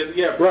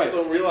 People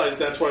don't realize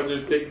that's why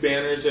there's big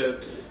banners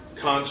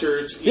at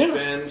concerts,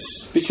 events,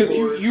 because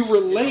sports, you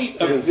relate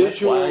a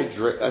visual.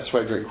 That's why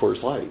I drink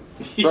Coors Light.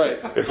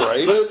 Right.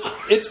 Right. But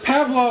it's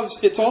Pavlov's.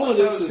 It's all it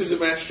is. Because it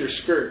matched your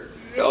skirt.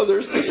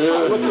 There's this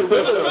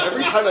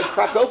every time I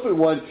crack open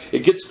one,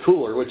 it gets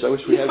cooler, which I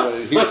wish we had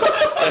one in here.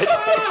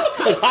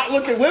 And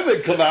hot-looking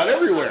women come out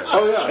everywhere.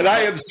 Oh, yeah. And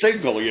I am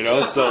single,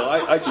 so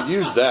I could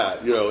use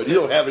that, and you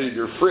don't have it in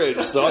your fridge,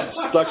 so I'm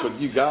stuck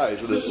with you guys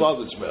with this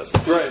sausage mess.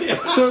 Right.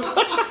 So,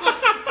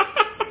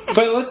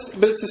 but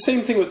it's the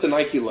same thing with the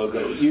Nike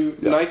logo.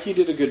 Nike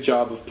did a good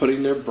job of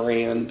putting their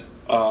brand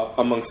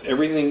amongst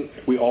everything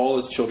we all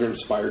as children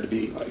aspire to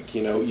be like.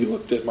 You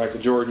looked at Michael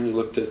Jordan, you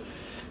looked at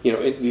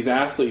these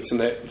athletes, and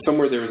that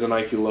somewhere there was a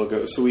Nike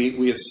logo. So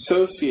we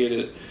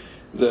associated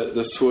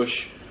the swoosh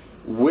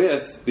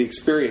with the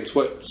experience.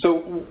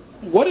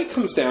 What it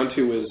comes down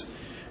to is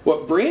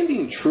what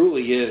branding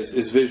truly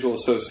is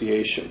visual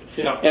association.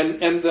 Yeah.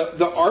 And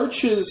the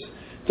Arches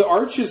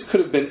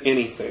could have been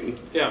anything.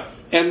 Yeah.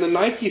 And the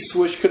Nike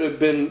swoosh could have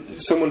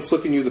been someone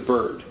flipping you the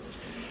bird.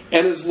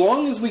 And as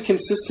long as we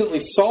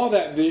consistently saw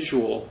that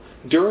visual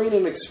during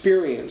an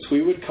experience,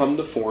 we would come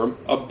to form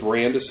a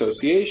brand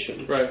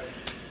association. Right.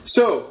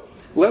 So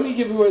let me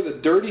give you the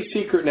dirty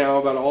secret now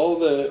about all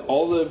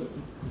the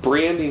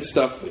branding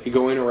stuff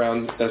going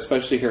around,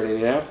 especially here in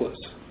Indianapolis.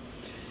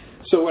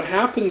 So what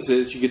happens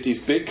is you get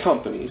these big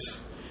companies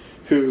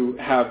who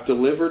have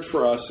delivered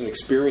for us an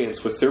experience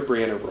with their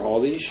brand over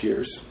all these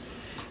years,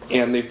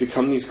 and they've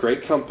become these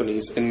great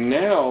companies. And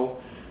now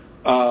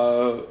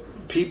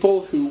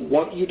people who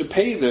want you to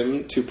pay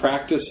them to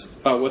practice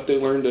what they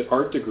learned at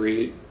art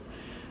degree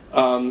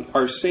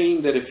are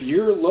saying that if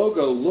your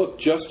logo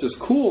looked just as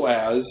cool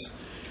as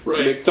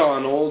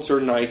McDonald's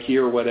or Nike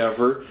or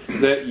whatever,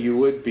 that you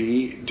would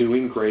be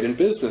doing great in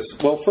business.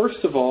 Well,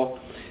 first of all,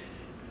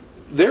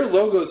 their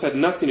logos had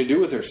nothing to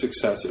do with their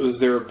success. It was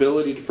their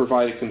ability to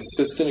provide a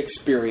consistent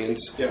experience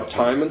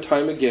time and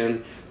time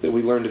again that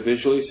we learned to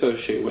visually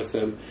associate with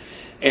them.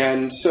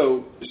 And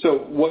so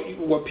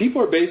what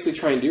people are basically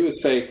trying to do is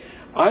say,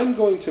 I'm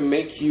going to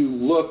make you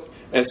look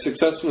as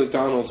successful at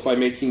McDonald's by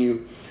making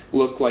you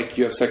look like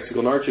you have sexy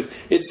golden arches.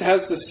 It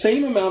has the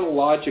same amount of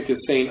logic as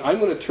saying, I'm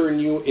going to turn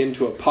you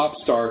into a pop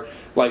star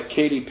like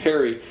Katy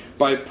Perry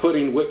by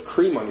putting whipped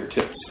cream on your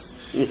tits.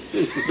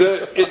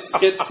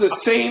 It's the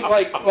same,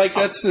 like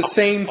that's the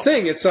same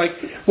thing. It's like,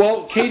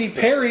 well, Katy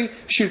Perry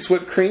shoots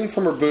whipped cream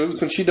from her boobs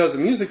when she does a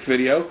music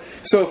video.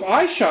 So if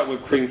I shot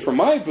whipped cream from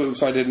my boobs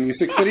when I did a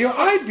music video,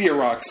 I'd be a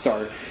rock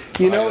star.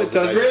 You know, it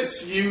doesn't. Chris,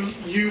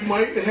 you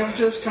might have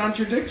just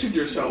contradicted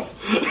yourself.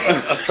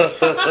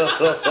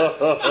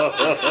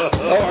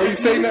 Are you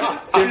saying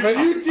that? If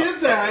you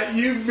did that,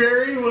 you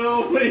very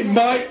well may.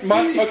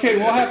 Okay,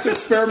 we'll have to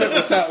experiment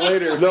with that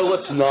later. No,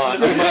 let's not.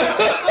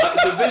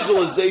 The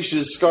visualization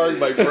is scarring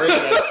my brain.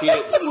 I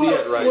can't see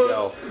it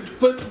now.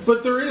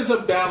 But there is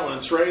a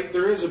balance, right?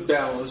 There is a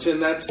balance,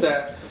 and that's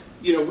that.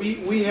 You know,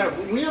 we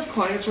have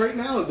clients right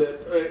now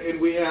that, and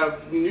we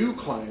have new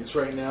clients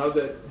right now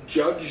that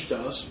judged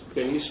us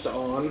based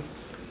on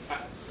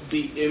the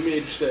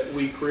image that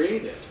we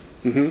created.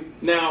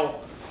 Mm-hmm.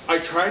 Now, I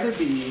try to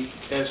be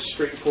as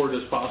straightforward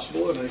as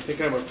possible, and I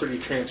think I'm a pretty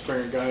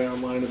transparent guy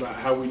online about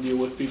how we deal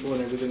with people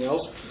and everything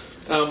else.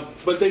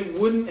 But they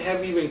wouldn't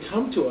have even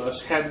come to us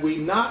had we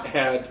not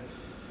had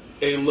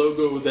a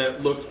logo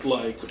that looked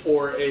like,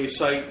 or a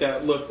site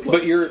that looked like.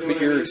 But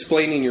you're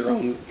explaining your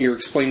own. You're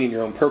explaining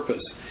your own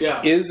purpose.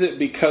 Yeah. Is it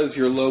because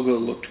your logo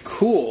looked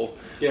cool,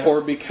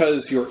 or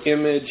because your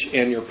image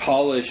and your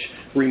polish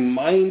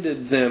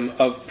reminded them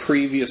of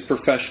previous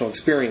professional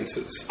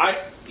experiences?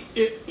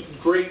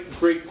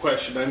 Great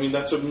question. I mean,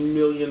 that's $1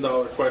 million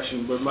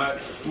question. But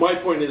my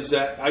point is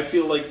that I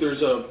feel like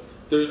there's a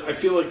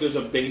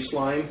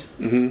baseline,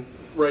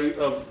 mm-hmm. right,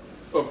 of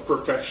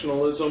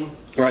professionalism,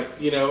 right?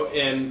 You know,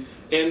 and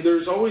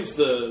there's always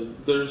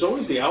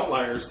the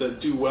outliers that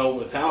do well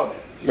without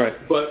it, right?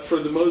 But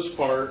for the most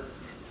part,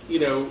 you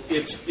know,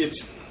 it's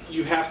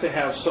you have to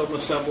have some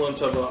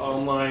semblance of an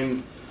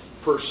online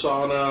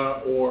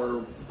persona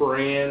or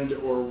brand,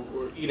 or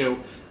you know,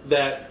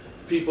 that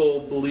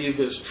people believe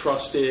is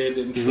trusted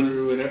and mm-hmm.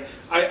 true. And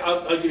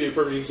I'll give you a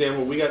perfect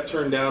example. We got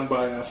turned down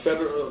by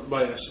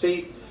a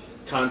state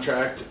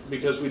contract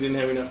because we didn't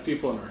have enough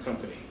people in our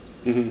company.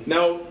 Mm-hmm.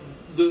 Now,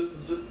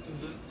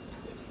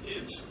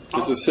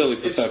 it's a silly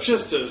perception.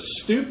 It's just a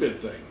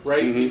stupid thing,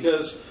 right? Mm-hmm.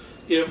 Because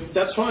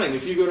that's fine.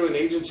 If you go to an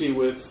agency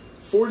with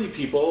 40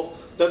 people,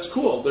 that's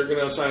cool. They're going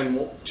to assign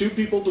 2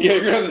 people to work.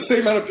 You're going to have the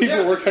same amount of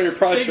people work on your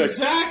project.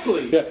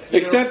 Exactly. Yeah.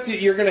 Except that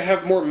you're going to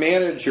have more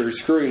managers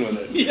screwing with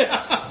it.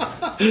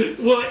 Yeah.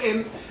 Well,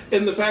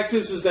 and the fact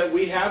is that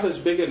we have as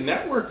big a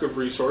network of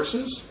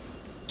resources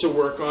to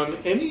work on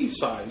any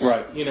size.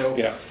 Right. You know.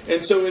 Yeah.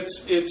 And so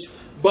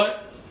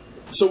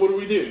so what do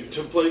we do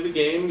to play the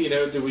game? You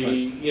know, do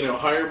we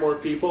hire more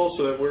people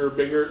so that we're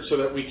bigger, so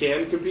that we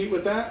can compete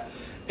with that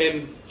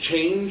and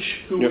change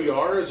who we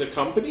are as a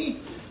company?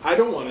 I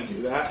don't want to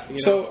do that.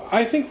 You know? So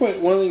I think one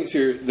of the things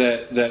here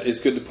that is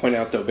good to point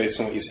out, though, based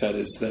on what you said,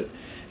 is that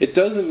it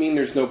doesn't mean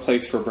there's no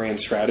place for brand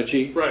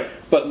strategy. Right.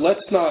 But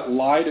let's not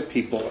lie to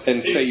people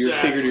and say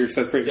you're figured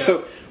yourself. Yeah.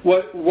 So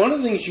one of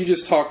the things you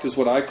just talked is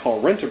what I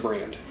call rent a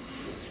brand.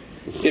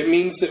 It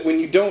means that when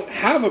you don't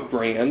have a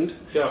brand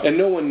and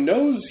no one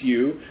knows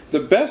you, the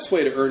best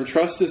way to earn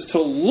trust is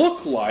to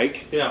look like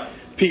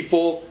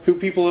people who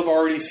people have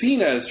already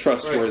seen as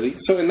trustworthy.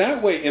 Right. So in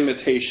that way,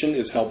 imitation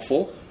is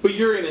helpful. But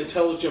you're an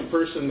intelligent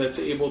person that's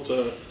able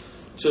to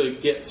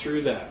get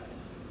through that.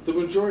 The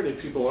majority of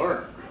people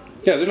aren't.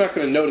 Yeah, they're not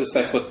going to notice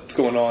that's what's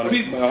going on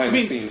behind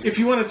the scenes. If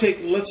you want to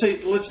take,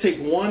 let's take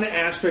one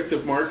aspect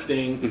of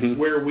marketing mm-hmm.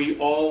 where we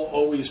all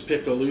always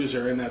pick a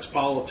loser, and that's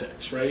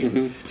politics, right?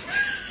 Mm-hmm.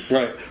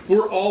 Right.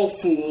 We're all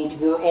fooled.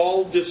 We're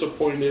all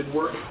disappointed.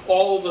 We're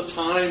all the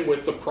time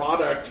with the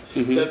product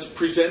mm-hmm. that's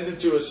presented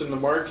to us in the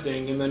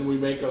marketing, and then we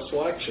make a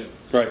selection.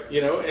 Right.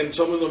 You know, and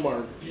some of them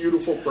are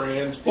beautiful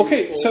brands.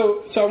 Okay,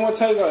 so I want to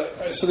tell you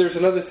about. So there's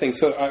another thing.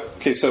 So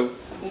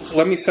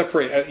let me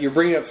separate. You're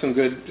bringing up some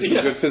good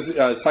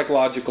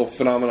psychological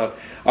phenomena.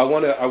 I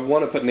want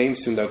to put names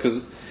to them though,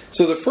 because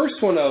so the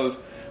first one of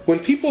when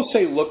people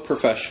say look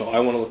professional, I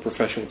want to look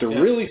professional. What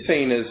they're really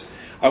saying is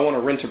I want to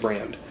rent a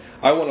brand.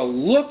 I want to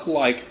look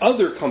like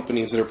other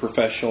companies that are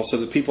professional, so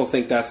that people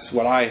think that's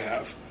what I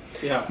have.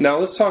 Yeah. Now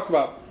let's talk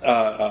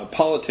about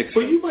politics.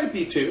 But you might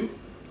be too.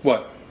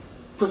 What?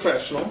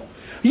 Professional.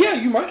 Yeah,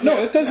 you might.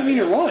 No, it doesn't mean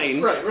you're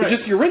lying. Right. It's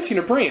just you're renting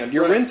a brand.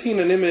 You're renting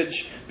an image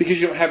because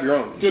you don't have your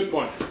own. Good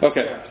point.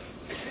 Okay. Yeah.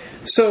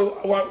 So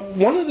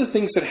one of the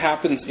things that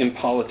happens in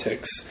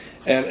politics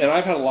and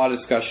I've had a lot of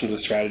discussions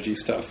with strategy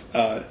stuff.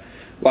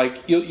 Like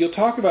you'll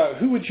talk about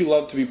who would you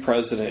love to be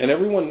president, and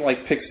everyone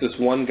like picks this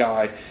one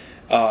guy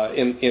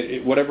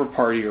in whatever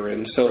party you're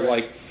in. So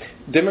like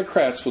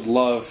Democrats would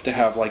love to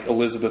have like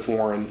Elizabeth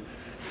Warren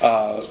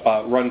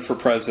run for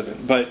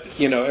president, but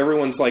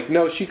everyone's like,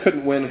 no, she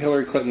couldn't win.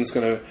 Hillary Clinton's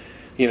going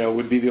to,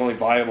 would be the only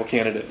viable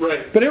candidate.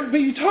 Right. But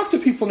you talk to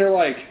people and they're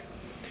like,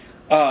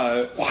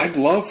 well, I'd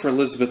love for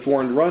Elizabeth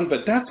Warren to run,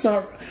 but that's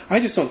not. I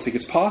just don't think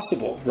it's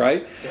possible,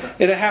 right? Yeah.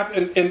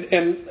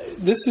 And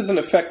this is an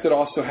effect that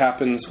also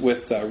happens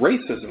with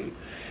racism.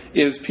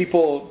 Is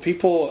people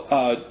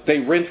they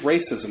rent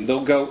racism.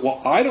 They'll go,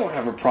 well, I don't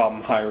have a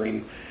problem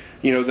hiring,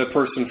 the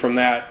person from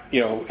that,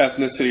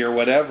 ethnicity or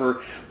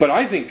whatever, but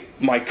I think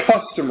my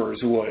customers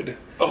would.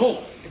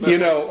 Oh.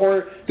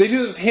 Or they do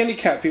this with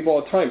handicapped people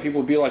all the time.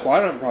 People will be like, well,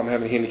 I don't have a problem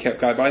having a handicapped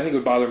guy, but I think it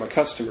would bother my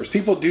customers.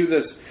 People do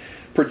this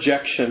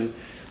projection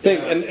thing.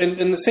 Yeah.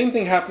 And the same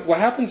thing happens. What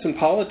happens in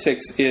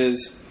politics is,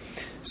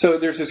 so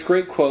there's this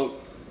great quote.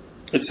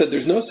 It said,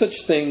 there's no such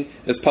thing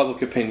as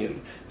public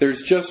opinion. There's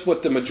just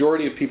what the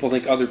majority of people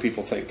think other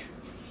people think.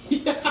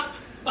 Yeah.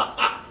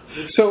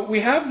 So we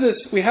have this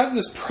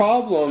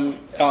problem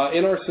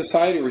in our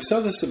society. We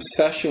still have this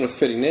obsession with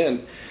fitting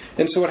in.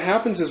 And so what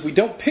happens is we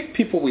don't pick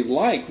people we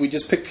like. We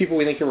just pick people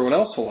we think everyone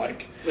else will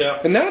like. Yeah.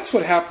 And that's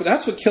what happens.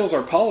 That's what kills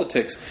our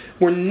politics.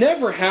 We're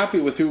never happy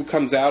with who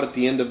comes out at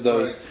the end of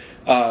those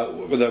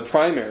the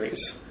primaries.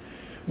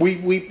 We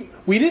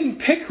didn't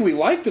pick who we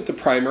liked at the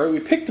primary.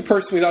 We picked the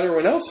person we thought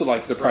everyone else would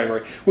like at the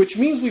primary, which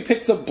means we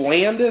picked the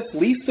blandest,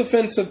 least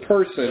offensive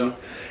person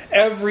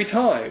every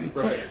time,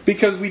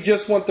 because we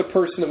just want the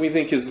person that we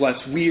think is less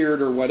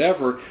weird or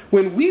whatever.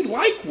 When we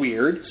like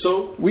weird,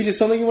 so we just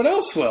don't think anyone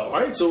else will. All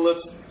right, so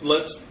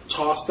let's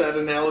toss that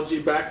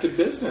analogy back to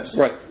business.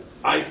 Right.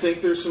 I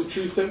think there's some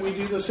truth that we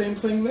do the same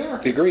thing there.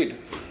 Agreed.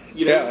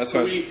 That's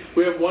right.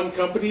 We have one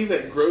company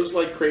that grows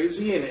like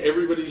crazy and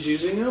everybody's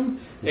using them,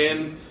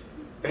 and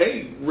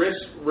hey,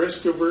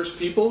 risk-averse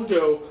people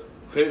go,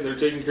 hey, they're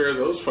taking care of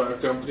those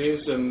 5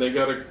 companies, and they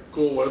got a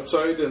cool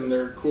website, and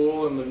they're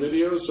cool in the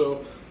video,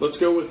 so let's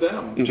go with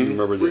them. Do you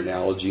remember the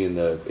analogy in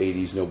the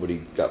 80s,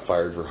 nobody got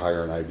fired for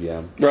hiring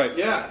IBM? Right.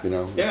 Yeah.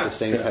 It's the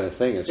same kind of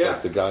thing. It's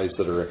like the guys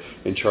that are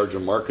in charge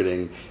of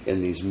marketing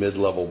in these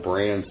mid-level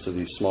brands to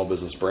these small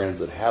business brands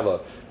that have a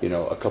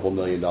couple $1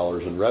 million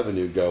in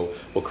revenue go,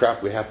 well,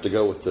 crap, we have to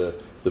go with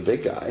the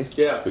big guy.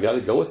 Yeah. We got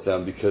to go with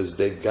them because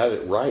they've got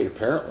it right,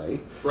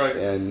 apparently. Right.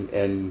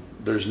 And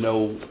there's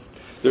no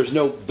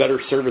better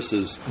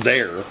services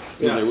there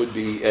than there would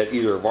be at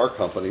either of our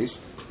companies.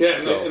 Yeah,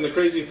 and the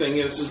crazy thing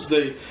is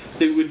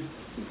they would,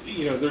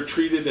 they're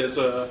treated as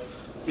a,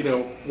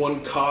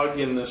 one cog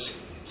in this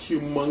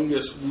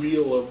humongous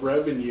wheel of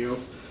revenue,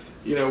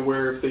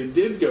 where if they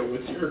did go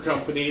with your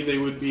company, they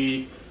would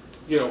be,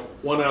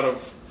 1 out of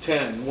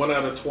 10, 1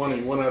 out of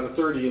 20, 1 out of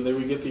 30, and they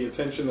would get the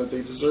attention that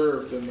they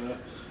deserved and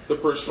the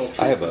personal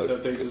treatment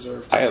that they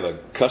deserved. We have a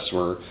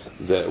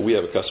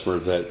customer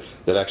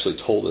that actually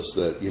told us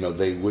that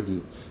they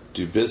wouldn't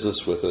do business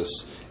with us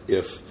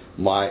if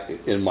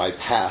in my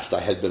past I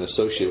had been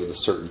associated with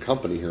a certain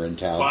company here in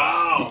town.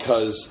 Wow.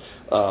 Because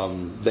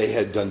they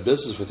had done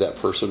business with that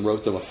person,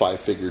 wrote them a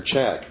 5-figure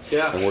check,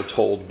 and were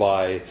told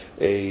by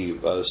a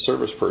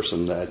service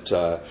person that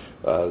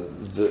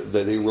that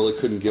they really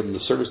couldn't give them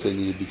the service they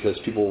needed because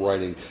people were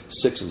writing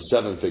 6- and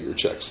 7-figure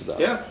checks to them.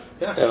 Yeah.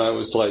 And I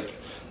was like,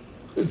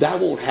 that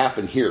won't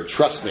happen here.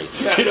 Trust me.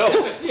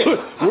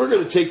 We're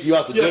going to take you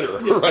out to dinner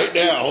right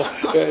now.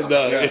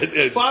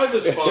 And 5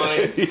 is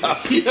fine.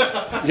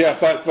 Yeah,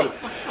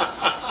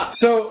 5.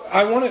 So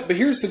I want to, but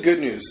here's the good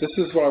news.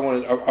 This is what I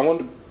wanted. I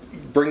wanted to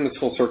bring this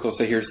full circle.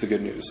 So here's the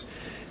good news,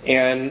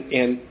 and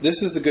this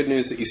is the good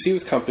news that you see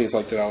with companies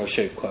like the Dollar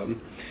Shave Club.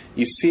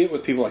 You see it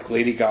with people like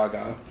Lady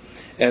Gaga,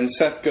 and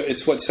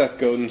it's what Seth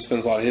Godin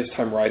spends a lot of his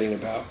time writing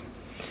about.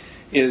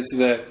 Is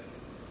that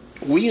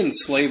we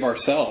enslave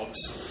ourselves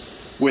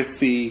with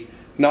the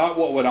not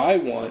what would I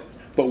want,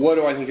 but what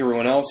do I think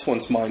everyone else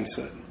wants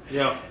mindset.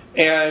 Yeah.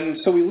 And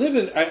so we live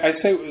in, I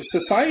say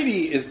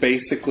society is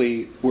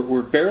basically,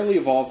 we're barely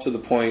evolved to the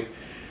point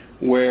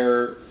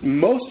where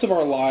most of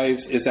our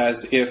lives is as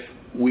if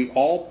we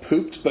all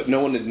pooped but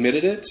no one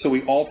admitted it, so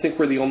we all think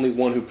we're the only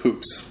one who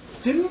poops.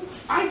 Didn't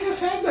I just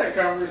had that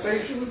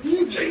conversation with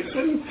you,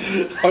 Jason?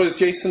 Oh, is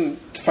Jason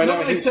to find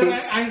out he poops?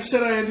 I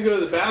said I had to go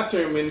to the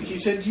bathroom, and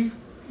he said, you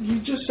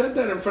just said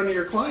that in front of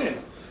your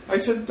client. I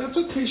said, that's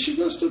okay, she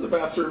goes to the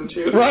bathroom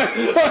too.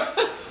 Right.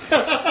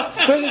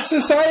 But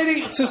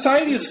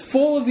society is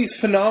full of these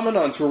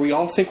phenomenons where we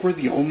all think we're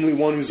the only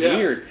one who's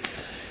weird.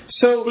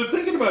 So, but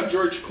thinking about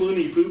George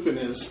Clooney pooping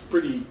is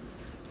pretty,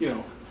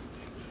 No,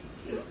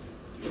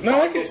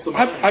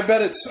 I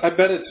bet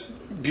it's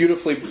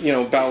beautifully,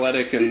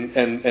 balletic and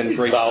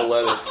great.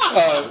 Balletic.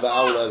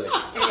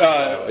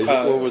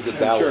 Or was it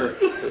balletic?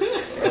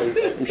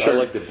 Sure. I'm sure. I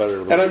liked it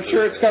better. And I'm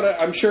sure it's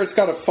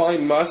got a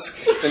fine musk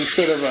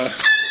instead of a.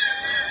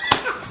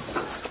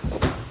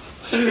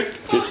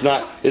 It's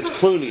not. It's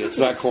Clooney. It's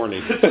not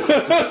corny.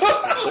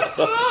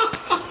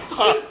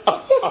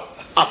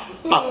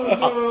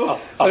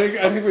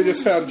 I think we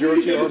just found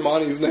Giorgio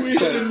Armani's next We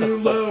hit a new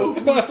low.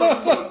 We talked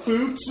about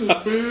poops and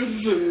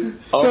foods and...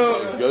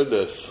 Oh, my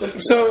goodness.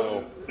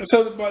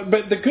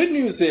 But the good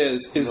news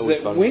is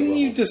that when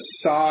you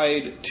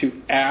decide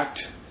to act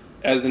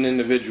as an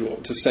individual,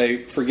 to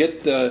say,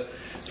 forget the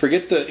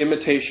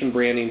imitation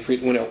branding,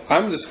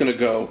 I'm just going to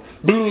go,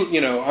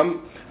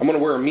 I'm going to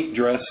wear a meat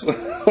dress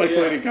like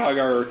Lady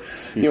Gaga or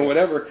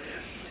whatever.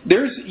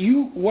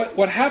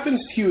 What happens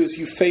to you is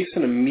you face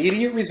an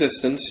immediate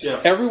resistance.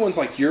 Yeah. Everyone's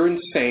like, you're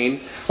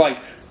insane. Like,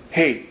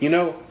 hey,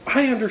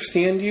 I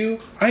understand you.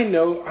 I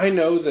know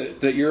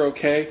that you're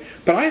okay,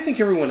 but I think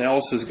everyone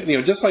else is,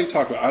 just like you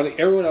talked about, I think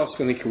everyone else is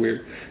going to think you're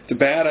weird. It's a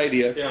bad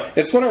idea. Yeah.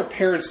 It's what our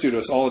parents do to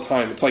us all the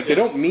time. It's like they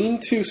don't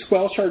mean to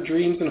squelch our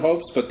dreams and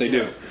hopes, but they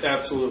do.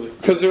 Absolutely.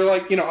 Because they're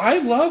like, I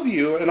love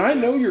you, and I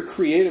know you're a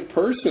creative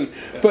person,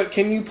 but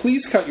can you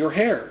please cut your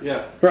hair?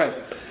 Yeah. Right.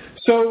 Yeah.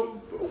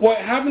 So what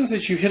happens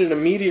is you hit an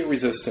immediate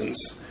resistance.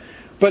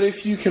 But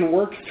if you can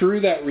work through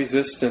that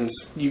resistance,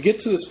 you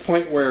get to this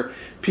point where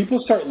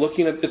people start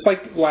looking at, it's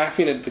like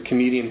laughing at the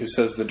comedian who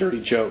says the dirty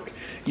joke.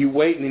 You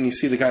wait and then you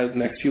see the guy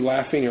next to you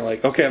laughing, you're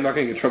like, okay, I'm not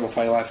going to get in trouble if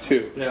I laugh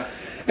too. Yeah.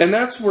 And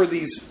that's where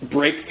these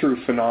breakthrough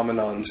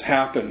phenomenons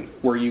happen,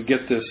 where you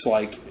get this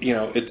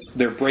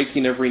they're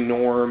breaking every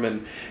norm,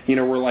 and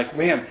we're like,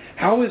 man,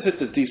 how is it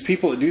that these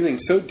people that do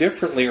things so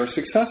differently are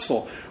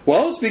successful?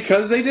 Well, it's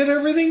because they did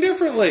everything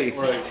differently.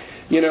 Right.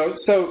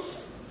 So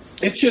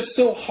it's just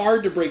so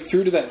hard to break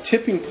through to that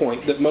tipping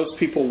point that most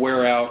people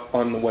wear out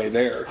on the way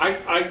there.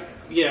 And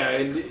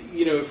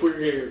if we're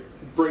going to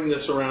bring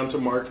this around to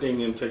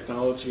marketing and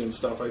technology and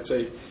stuff, I'd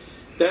say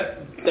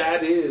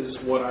that is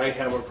what I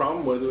have a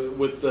problem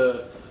with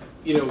the,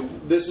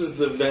 this is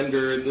the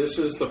vendor, this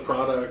is the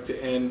product,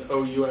 and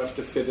you have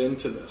to fit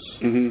into this.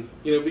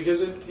 Mm-hmm. Because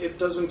it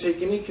doesn't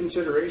take any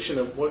consideration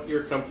of what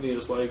your company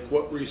is like,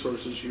 what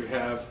resources you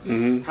have,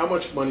 mm-hmm. how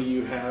much money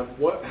you have,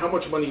 how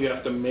much money you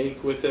have to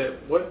make with it,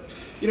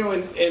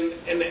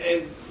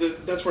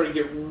 that's where I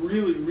get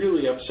really,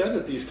 really upset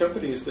at these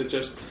companies that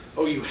just,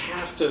 you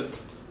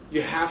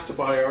have to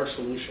buy our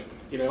solution,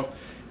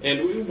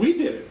 And we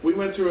did it. We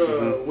went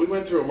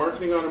through a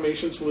marketing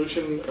automation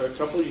solution a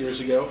couple of years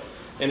ago,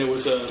 and it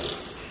was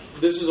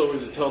this is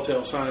always a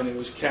telltale sign. It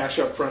was cash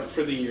up front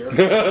for the year,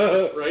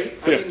 right?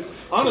 I mean,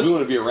 honestly, you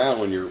want to be around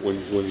when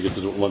you get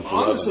to one.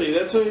 Honestly,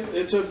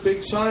 it's a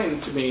big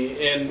sign to me,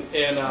 and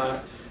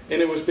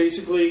it was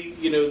basically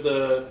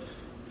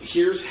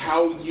here's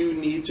how you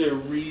need to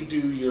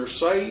redo your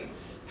site.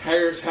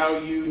 Here's how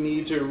you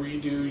need to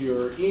redo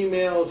your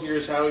email.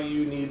 Here's how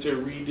you need to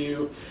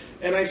redo.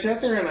 And I sat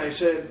there and I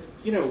said,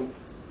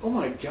 oh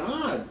my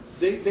God,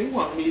 they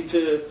want me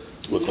to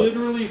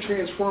literally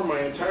transform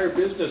my entire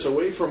business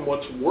away from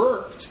what's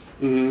worked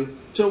mm-hmm.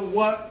 to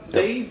what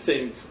they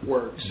think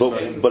works.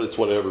 But it's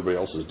what everybody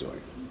else is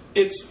doing.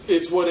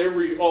 It's what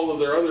all of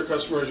their other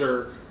customers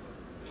are.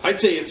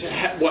 I'd say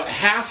it's what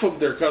half of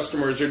their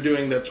customers are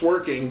doing that's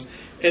working,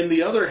 and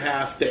the other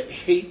half that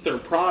hate their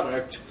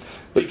product.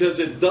 Because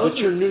it doesn't. But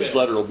your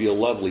newsletter will be a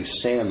lovely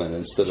salmon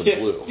instead of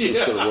blue,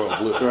 instead of royal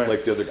blue, right.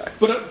 like the other guy.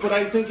 But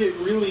I think it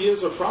really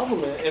is a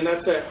problem, and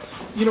that's that.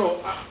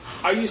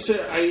 I used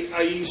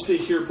to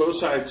hear both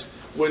sides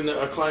when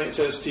a client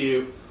says to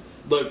you,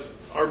 "Look,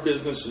 our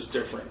business is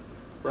different,"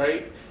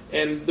 right?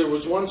 And there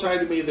was one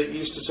side of me that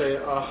used to say,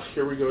 "Oh,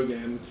 here we go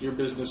again. Your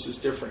business is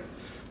different."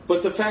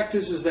 But the fact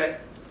is that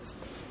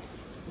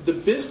the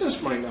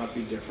business might not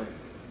be different,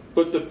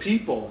 but the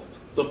people,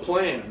 the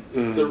plan,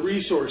 mm-hmm. the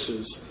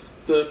resources,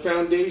 the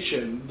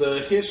foundation,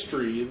 the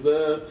history,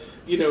 the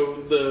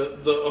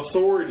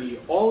authority,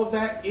 all of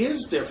that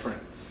is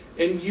different.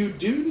 And you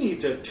do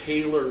need to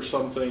tailor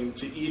something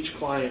to each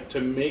client to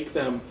make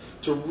them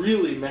to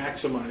really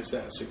maximize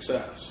that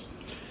success.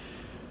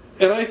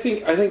 And I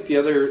think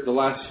the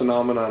last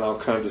phenomenon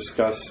I'll kind of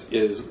discuss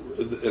is,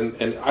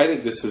 and I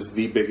think this is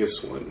the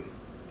biggest one,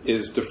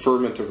 is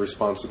deferment of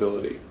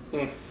responsibility.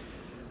 Mm.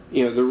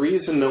 The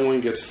reason no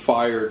one gets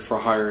fired for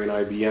hiring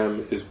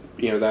IBM is,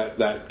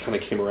 that kind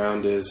of came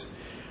around is,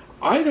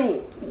 I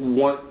don't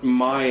want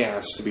my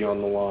ass to be on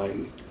the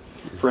line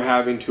for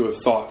having to have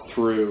thought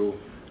through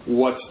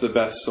what's the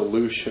best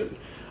solution.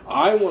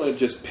 I want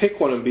to just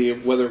pick one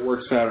and whether it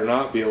works out or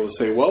not, be able to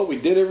say, well,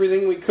 we did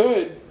everything we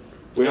could.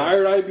 We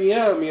hired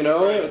IBM,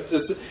 Right.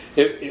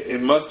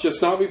 It must just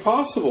not be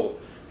possible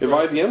if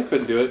IBM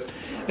couldn't do it.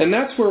 And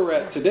that's where we're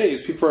at today,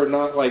 is people are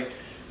not like,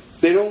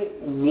 they don't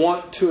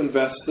want to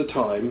invest the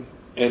time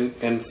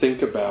and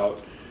think about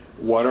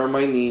what are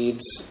my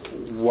needs,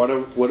 what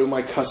do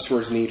my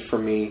customers need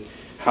from me,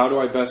 how do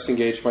I best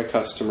engage my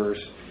customers.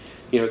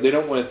 They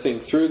don't want to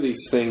think through these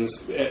things.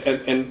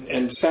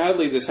 And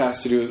sadly, this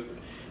has to do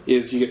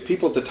is you get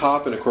people at the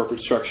top in a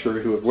corporate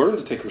structure who have learned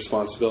to take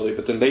responsibility,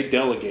 but then they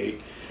delegate.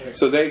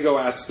 So they go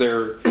ask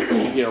their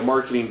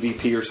marketing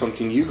VP or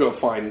something, you go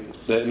find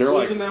that, and they're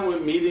Isn't that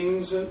what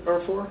meetings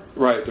are for?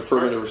 Right,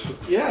 deferment of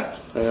Yeah.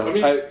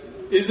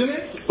 Isn't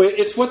it? But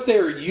it's what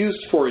they're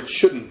used for. It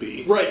shouldn't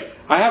be. Right.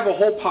 I have a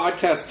whole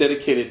podcast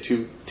dedicated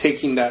to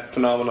taking that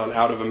phenomenon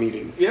out of a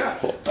meeting. Yeah.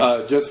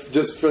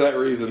 Just for that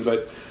reason.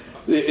 But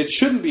it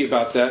shouldn't be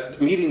about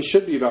that. Meetings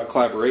should be about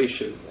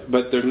collaboration,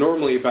 but they're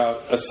normally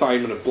about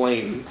assignment of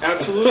blame.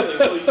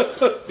 Absolutely.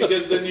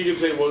 Because then you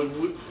can say, well,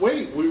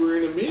 wait, we were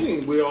in a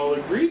meeting. We all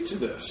agreed to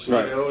this.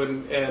 Right. You know,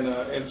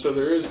 and so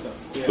there is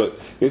none. Yeah. But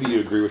maybe you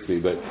agree with me,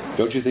 but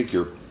don't you think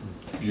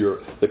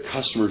the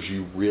customers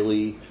you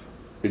really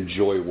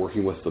enjoy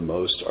working with the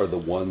most are the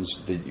ones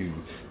that you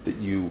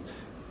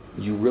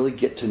really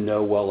get to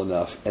know well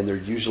enough, and they're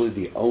usually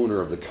the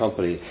owner of the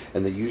company,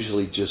 and they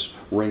usually just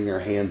wring their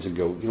hands and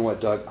go, you know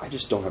what, Doug, I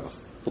just don't have a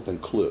flipping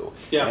clue.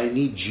 Yeah. And I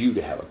need you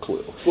to have a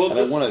clue. Well, and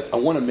I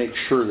want to make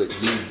sure that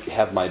you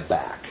have my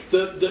back.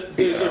 There's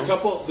a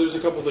couple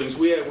things.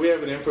 We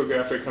have an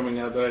infographic coming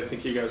out that I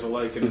think you guys will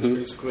like, and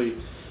it's basically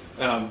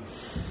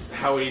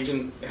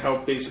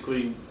how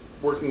basically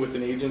working with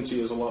an agency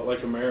is a lot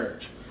like a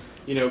marriage.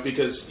 You know,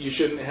 because you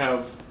shouldn't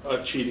have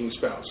a cheating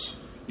spouse.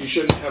 You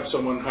shouldn't have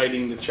someone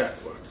hiding the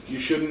checkbook.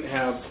 You shouldn't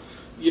have,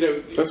 you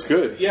know. That's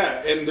good.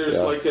 Yeah, and there's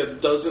like a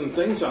dozen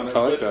things on it. I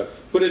like that.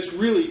 But it's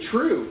really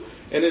true,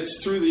 and it's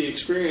through the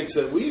experience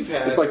that we've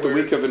had. It's like the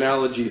week of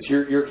analogies.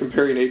 You're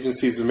comparing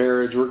agencies to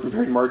marriage. We're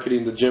comparing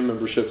marketing to gym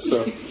memberships.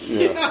 So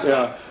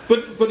yeah.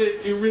 But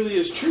it really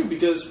is true,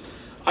 because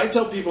I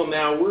tell people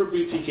now, we're a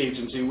boutique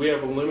agency. We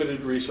have a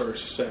limited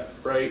resource set,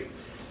 right?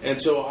 And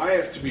so I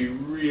have to be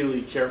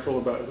really careful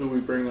about who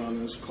we bring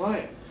on as a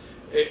client.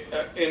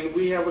 And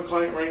we have a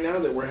client right now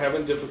that we're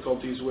having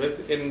difficulties with.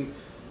 And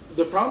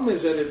the problem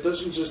is that it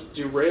doesn't just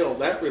derail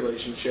that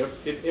relationship.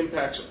 It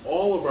impacts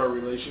all of our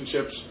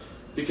relationships,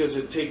 because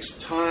it takes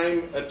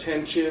time,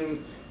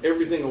 attention,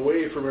 everything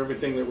away from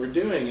everything that we're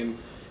doing.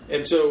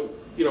 And so,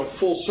 you know,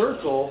 full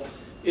circle,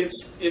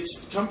 it's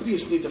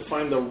companies need to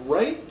find the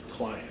right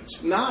clients,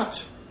 not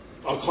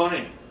a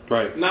client.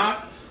 Right.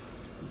 Not,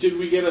 did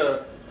we get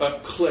a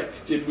click?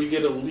 Did we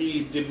get a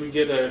lead? Did we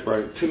get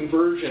a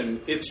conversion?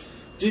 It's,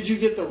 did you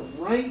get the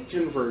right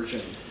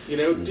conversion? You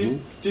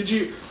know,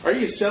 are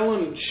you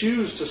selling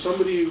shoes to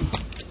somebody who,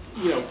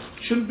 you know,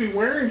 shouldn't be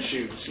wearing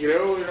shoes? You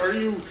know, are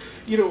you,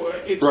 you know,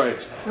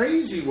 it's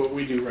crazy what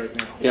we do right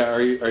now. Yeah,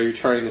 are you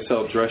trying to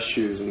sell dress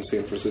shoes in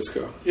San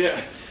Francisco?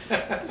 Yeah.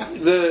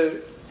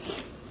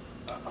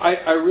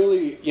 I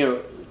really, you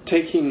know,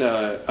 taking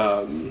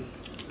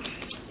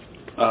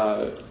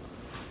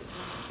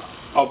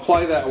I'll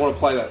apply that. I want to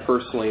apply that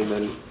personally, and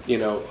then, you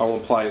know, I want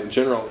to apply it in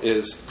general.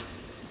 Is,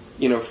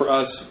 you know, for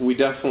us, we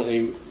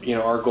definitely, you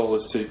know, our goal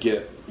is to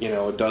get, you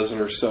know, a dozen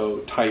or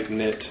so tight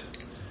knit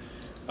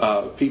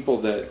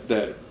people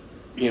that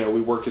you know,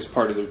 we work as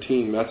part of their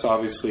team. That's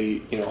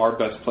obviously, you know, our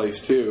best place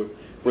too,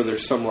 where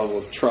there's some level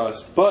of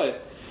trust.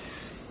 But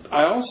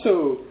I'm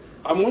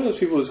one of those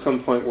people who's come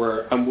to a point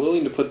where I'm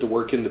willing to put the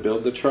work in to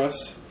build the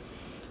trust,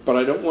 but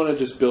I don't want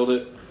to just build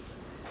it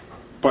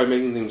by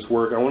making things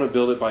work. I want to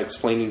build it by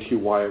explaining to you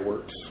why it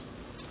works.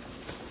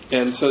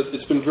 And so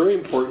it's been very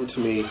important to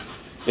me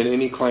in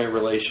any client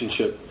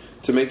relationship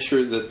to make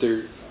sure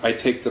that I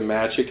take the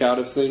magic out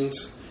of things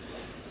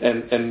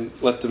and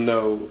let them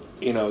know,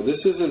 you know, this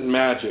isn't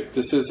magic.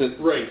 This isn't,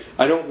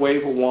 I don't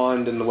wave a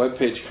wand and the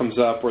webpage comes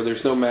up, or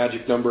there's no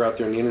magic number out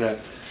there on the internet.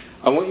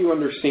 I want you to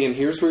understand,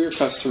 here's where your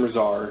customers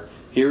are,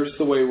 here's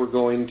the way we're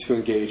going to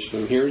engage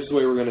them, here's the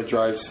way we're going to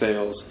drive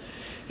sales,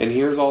 and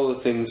here's all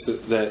the things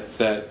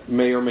that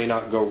may or may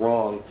not go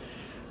wrong.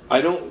 I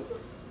don't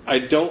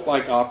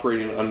like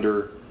operating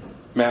under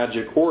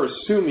magic or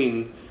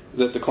assuming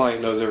that the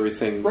client knows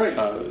everything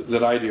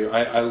that I do.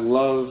 I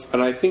love,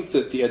 and I think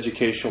that the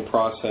educational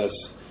process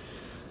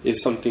is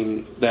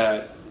something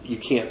that you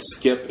can't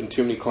skip, and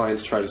too many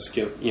clients try to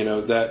skip. You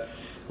know, that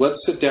let's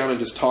sit down and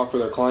just talk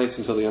with our clients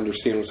until they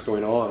understand what's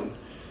going on.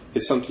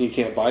 It's something you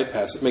can't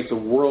bypass. It makes a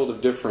world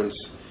of difference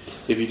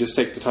if you just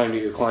take the time to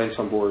get your clients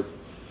on board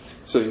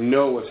so they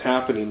know what's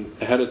happening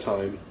ahead of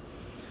time.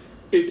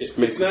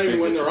 It's not even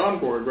when they're on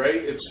board, right?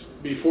 It's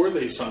before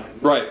they sign.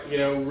 Right. You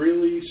know,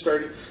 really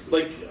starting,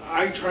 like,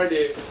 I'm telling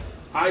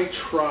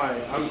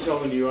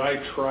you, I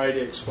try to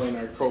explain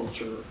our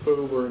culture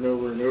over and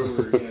over and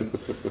over again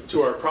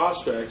to our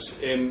prospects,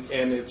 and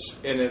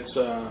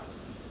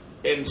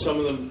some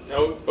of them,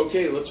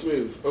 okay, let's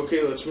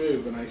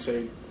move, and I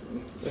say,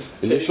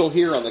 initial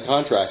here on the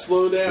contract.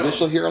 Slow down.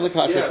 Initial here on the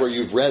contract where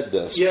you've read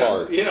this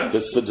part. Yeah.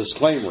 That's the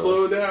disclaimer.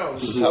 Slow down.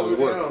 This is how we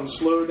work.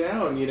 Slow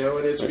down, you know,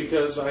 and it's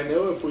because I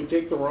know if we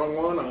take the wrong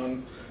one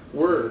on,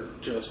 we're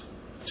just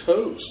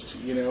toast,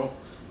 you know,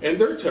 and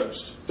they're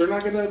toast. They're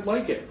not going to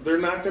like it. They're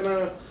not going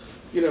to,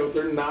 you know,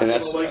 they're not going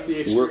to like the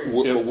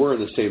experience. We're in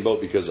the same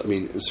boat because, I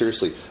mean,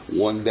 seriously,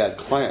 one bad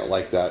client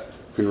like that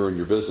can ruin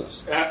your business.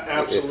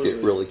 Absolutely.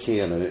 It really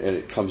can, and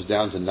it comes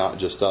down to not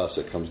just us.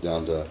 It comes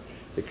down to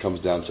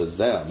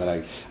them.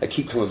 And I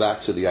keep coming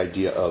back to the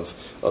idea of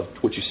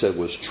what you said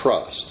was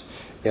trust.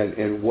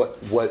 And what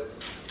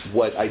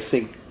I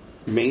think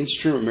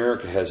mainstream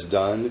America has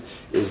done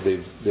is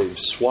they've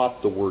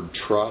swapped the word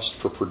trust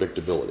for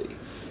predictability.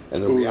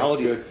 And the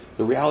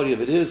reality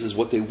of it is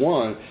what they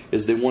want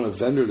is they want a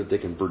vendor that they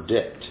can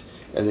predict.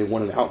 And they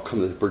want an outcome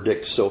that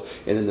predicts. So,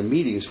 and in the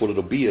meetings, what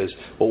it'll be is,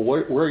 well,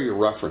 where are your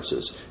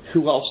references?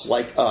 Who else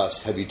like us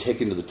have you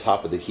taken to the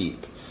top of the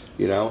heap?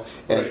 You know,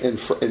 and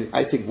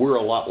I think we're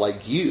a lot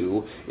like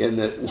you in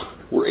that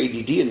we're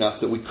ADD enough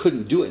that we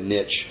couldn't do a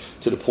niche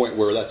to the point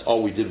where that's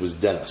all we did was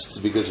dentists.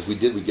 Because if we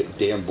did, we'd get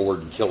damn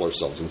bored and kill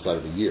ourselves inside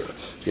of a year.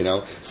 You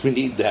know, we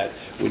need that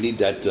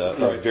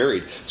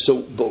varied.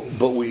 So,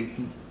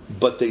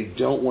 but they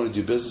don't want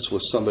to do business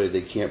with somebody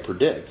they can't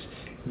predict.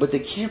 But they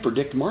can't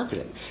predict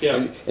marketing.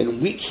 Yeah.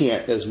 And we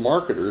can't, as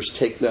marketers,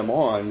 take them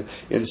on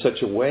in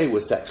such a way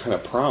with that kind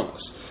of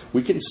promise.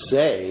 We can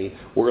say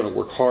we're going to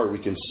work hard. We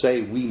can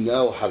say we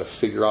know how to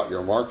figure out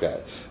your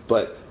market.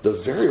 But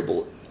the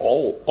variable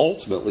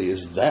ultimately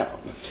is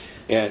them.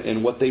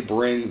 And what they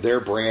bring, their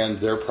brand,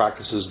 their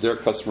practices, their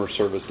customer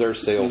service, their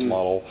sales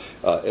model,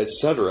 et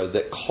cetera,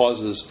 that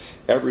causes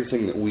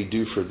everything that we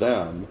do for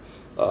them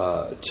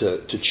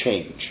to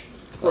change.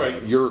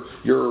 Right.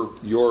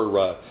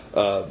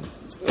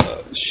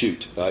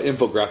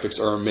 Infographics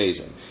are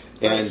amazing,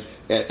 and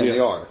they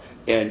are.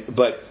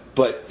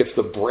 But if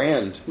the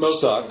brand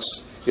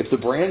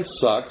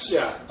sucks,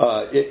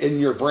 in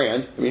your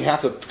brand, I mean,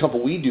 half the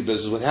couple we do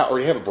business with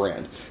already have a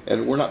brand,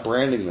 and we're not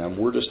branding them.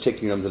 We're just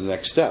taking them to the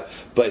next step.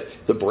 But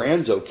the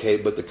brand's okay,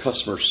 but the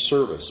customer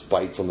service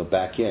bites on the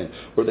back end,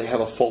 where they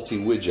have a faulty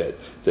widget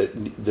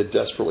that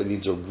desperately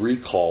needs a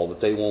recall that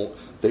they won't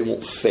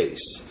face,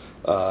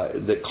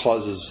 that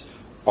causes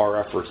our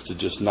efforts to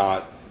just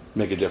not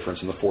make a difference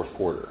in the fourth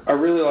quarter. I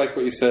really like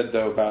what you said,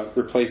 though, about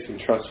replacing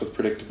trust with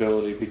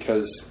predictability,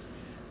 because,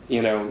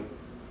 you know,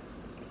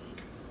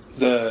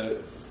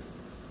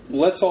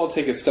 let's all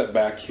take a step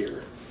back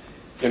here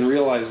and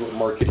realize what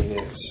marketing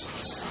is.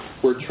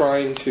 We're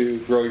trying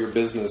to grow your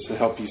business and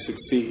help you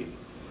succeed.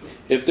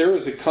 If there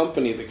was a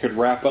company that could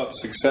wrap up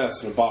success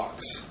in a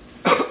box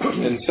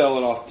and sell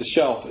it off the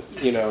shelf at,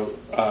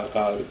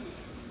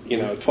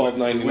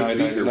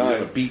 $12.99.99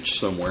 on a beach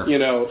somewhere.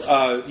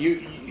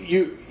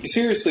 You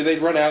seriously,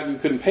 they'd run out and you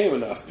couldn't pay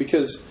them enough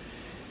because,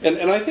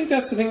 and I think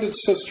that's the thing that's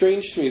so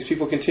strange to me is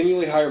people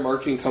continually hire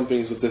marketing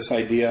companies with this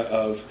idea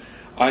of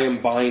I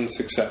am buying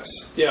success.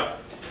 Yeah.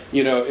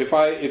 You know, if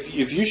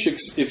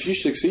you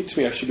succeed to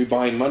me, I should be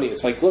buying money.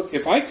 It's like, look,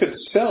 if I could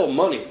sell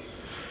money,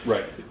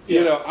 right?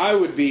 You know, I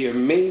would be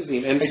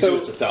amazing. And so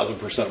it's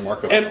 1,000%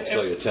 markup. I'll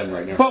tell you 10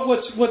 right now. But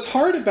what's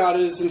hard about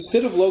it is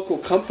instead of local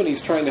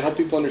companies trying to help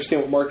people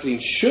understand what marketing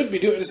should be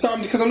doing, it's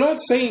not because I'm not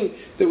saying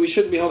that we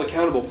shouldn't be held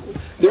accountable.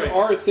 There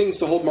are things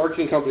to hold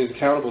marketing companies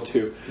accountable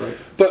to. Right.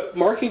 But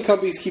marketing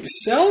companies keep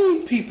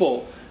selling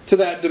people to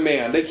that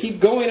demand. They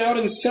keep going out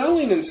and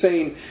selling and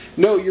saying,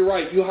 "No, you're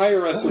right. You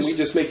hire us, and we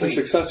just make you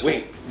successful."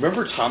 Wait,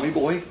 remember Tommy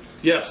Boy?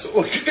 Yes.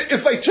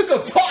 If I took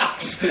a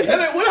box and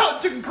I went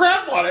out and took a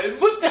crap on it and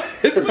put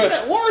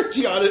that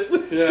warranty on it,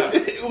 was that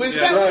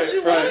what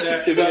you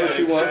wanted? Is that what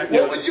you want?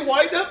 What would you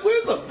wind up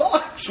with? A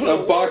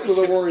box with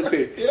a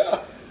warranty.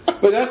 Yeah.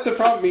 But that's the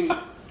problem. I mean,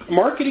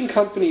 marketing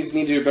companies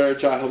need to do a better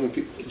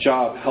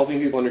job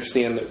helping people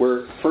understand that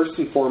we're, first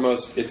and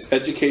foremost, it's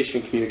education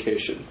and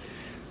communication.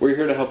 We're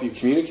here to help you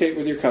communicate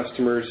with your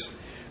customers.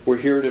 We're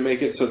here to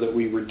make it so that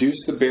we reduce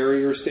the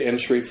barriers to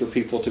entry for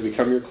people to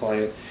become your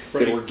client,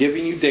 that we're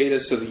giving you data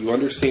so that you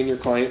understand your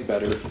client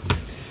better.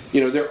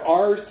 You know, there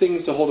are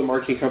things to hold a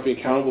marketing company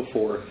accountable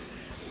for.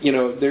 You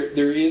know,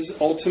 there is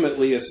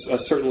ultimately a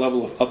certain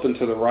level of up and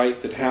to the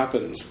right that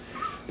happens.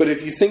 But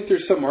if you think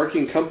there's some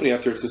marketing company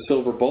out there that's a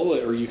silver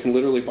bullet or you can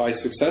literally buy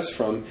success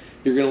from,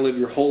 you're going to live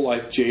your whole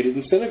life jaded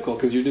and cynical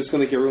because you're just going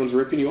to think everyone's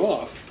ripping you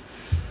off.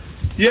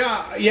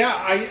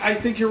 I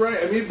think you're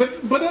right. I mean,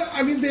 but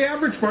I mean, the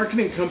average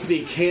marketing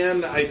company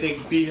can, I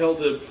think, be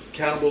held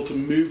accountable to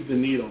move the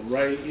needle,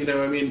 right? You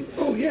know, I mean,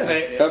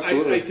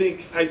 absolutely.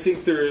 I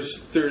think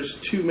there's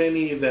too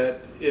many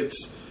that it's,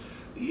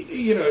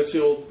 you know, it's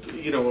the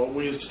old,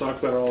 we used to talk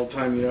about it all the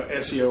time,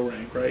 SEO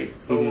rank, right?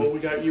 Mm-hmm. Oh, well, we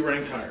got you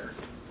ranked higher.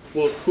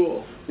 Well,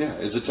 cool. Yeah,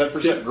 is it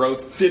 10% growth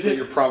that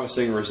you're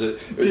promising, or is the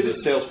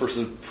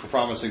salesperson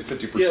promising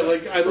 50%? Yeah,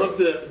 like I love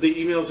the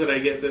emails that I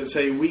get that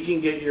say, we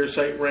can get your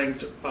site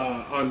ranked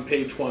on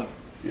page 1.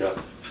 Yeah.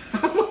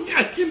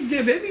 I can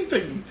get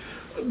anything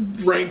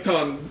ranked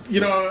on,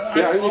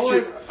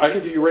 I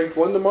can get you ranked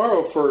 1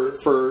 tomorrow for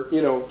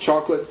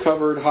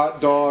chocolate-covered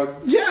hot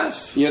dog. Yes.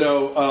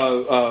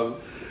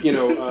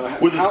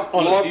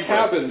 Log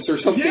cabins or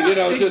something.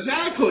 Yeah,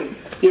 exactly.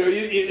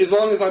 As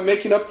long as I'm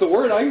making up the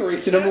word, I can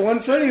rank you number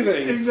 1 for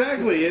anything.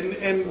 Exactly, and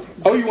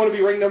you want to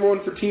be ranked number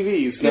 1 for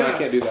TVs? No, I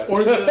can't do that.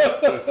 Or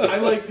I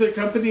like the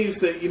companies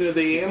that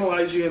they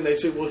analyze you and they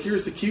say, well,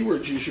 here's the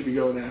keywords you should be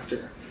going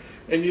after,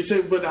 and you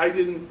say, but I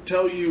didn't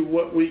tell you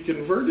what we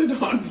converted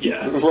on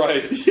yet.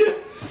 Right.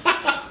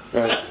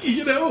 Right.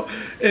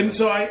 And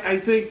so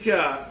I think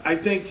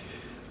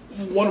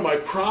one of my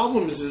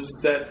problems is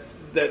that,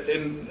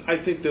 and I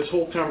think this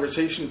whole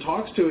conversation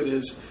talks to it,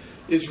 is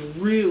is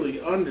really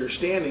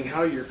understanding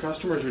how your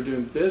customers are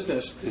doing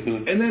business,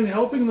 and then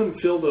helping them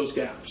fill those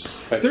gaps.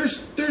 Right.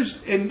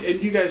 And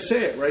you guys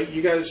say it, right?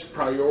 You guys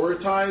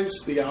prioritize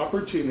the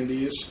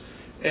opportunities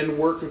and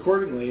work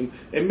accordingly.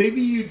 And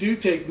maybe you do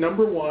take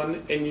number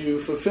one and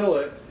you fulfill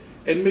it,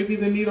 and maybe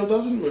the needle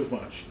doesn't move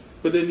much.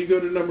 But then you go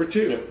to number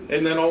two,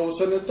 and then all of a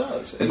sudden it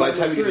does. And by the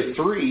time you get to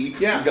three,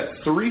 you've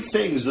got three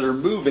things that are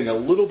moving a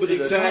little bit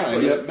at a time,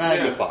 and it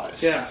magnifies.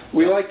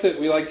 We like to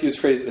use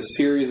the phrase, a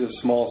series of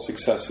small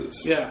successes.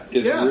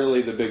 Is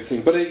really the big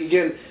thing. But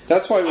again,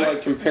 that's why we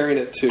like comparing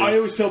it to... I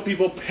always tell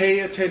people, pay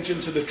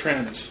attention to the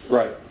trends.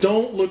 Right.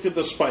 Don't look at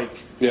the spike.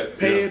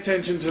 Pay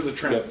attention to the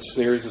trends.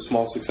 Series of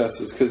small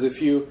successes. Because if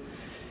you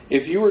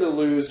were to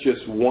lose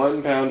just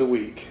 1 pound a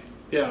week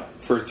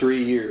for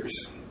 3 years,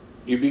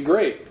 you'd be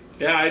great.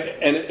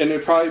 And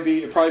it'd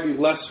probably be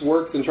less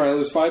work than trying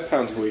to lose 5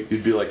 pounds a week.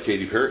 You'd be like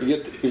Katy Perry.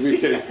 You'd be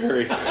Katy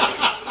Perry.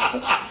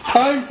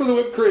 Time for the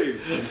whipped cream.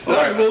 All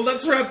right, well,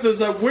 let's wrap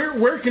this up.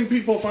 Where can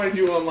people find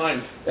you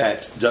online?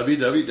 At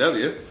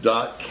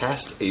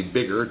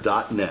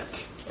www.castabigger.net.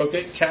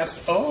 Okay,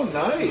 oh,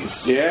 nice.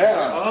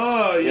 Yeah.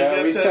 Oh,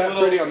 we sat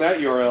pretty on that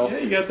URL. Yeah,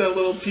 you got that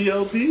little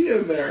TLD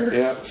in there.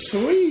 Yeah.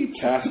 Sweet.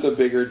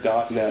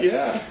 Castabigger.net.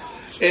 Yeah.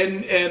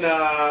 And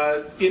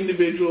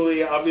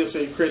individually,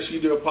 obviously, Chris, you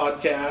do a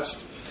podcast.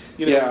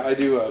 I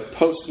do a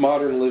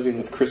Postmodern Living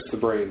with Chris the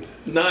Brain.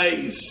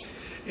 Nice.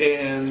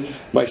 And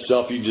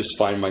myself, you just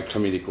find my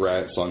comedic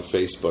rants on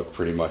Facebook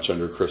pretty much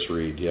under Chris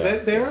Reed.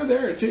 Yeah, they are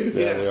there too.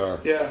 Yeah, they are.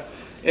 Yeah.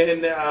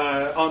 And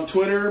on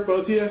Twitter,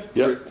 both of you?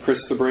 Yep. Chris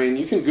the Brain.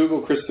 You can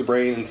Google Chris the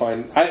Brain and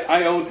find...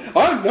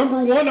 I'm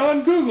number one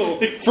on Google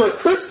for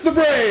Chris the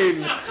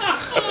Brain.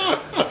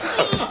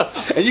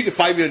 And you can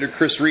find me under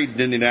Chris Reed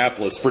in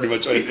Indianapolis, pretty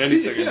much anything in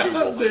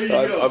Google. There you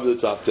go. I'm the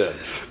top 10.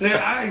 Now,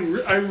 I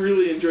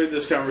really enjoyed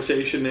this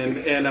conversation,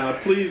 and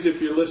please, if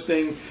you're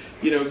listening,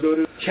 go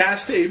to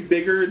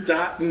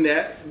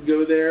castabigger.net,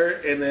 go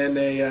there, and then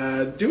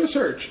do a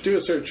search.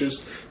 There's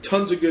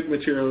tons of good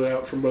material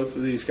out from both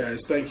of these guys.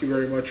 Thank you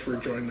very much for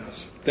joining us.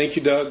 Thank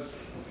you, Doug.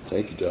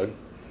 Thank you, Doug.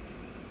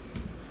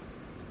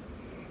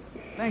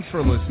 Thanks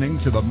for listening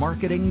to the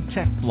Marketing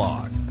Tech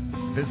Blog.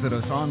 Visit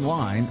us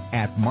online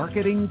at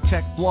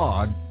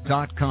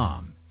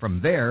marketingtechblog.com.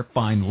 From there,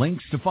 find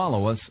links to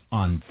follow us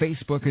on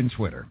Facebook and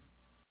Twitter.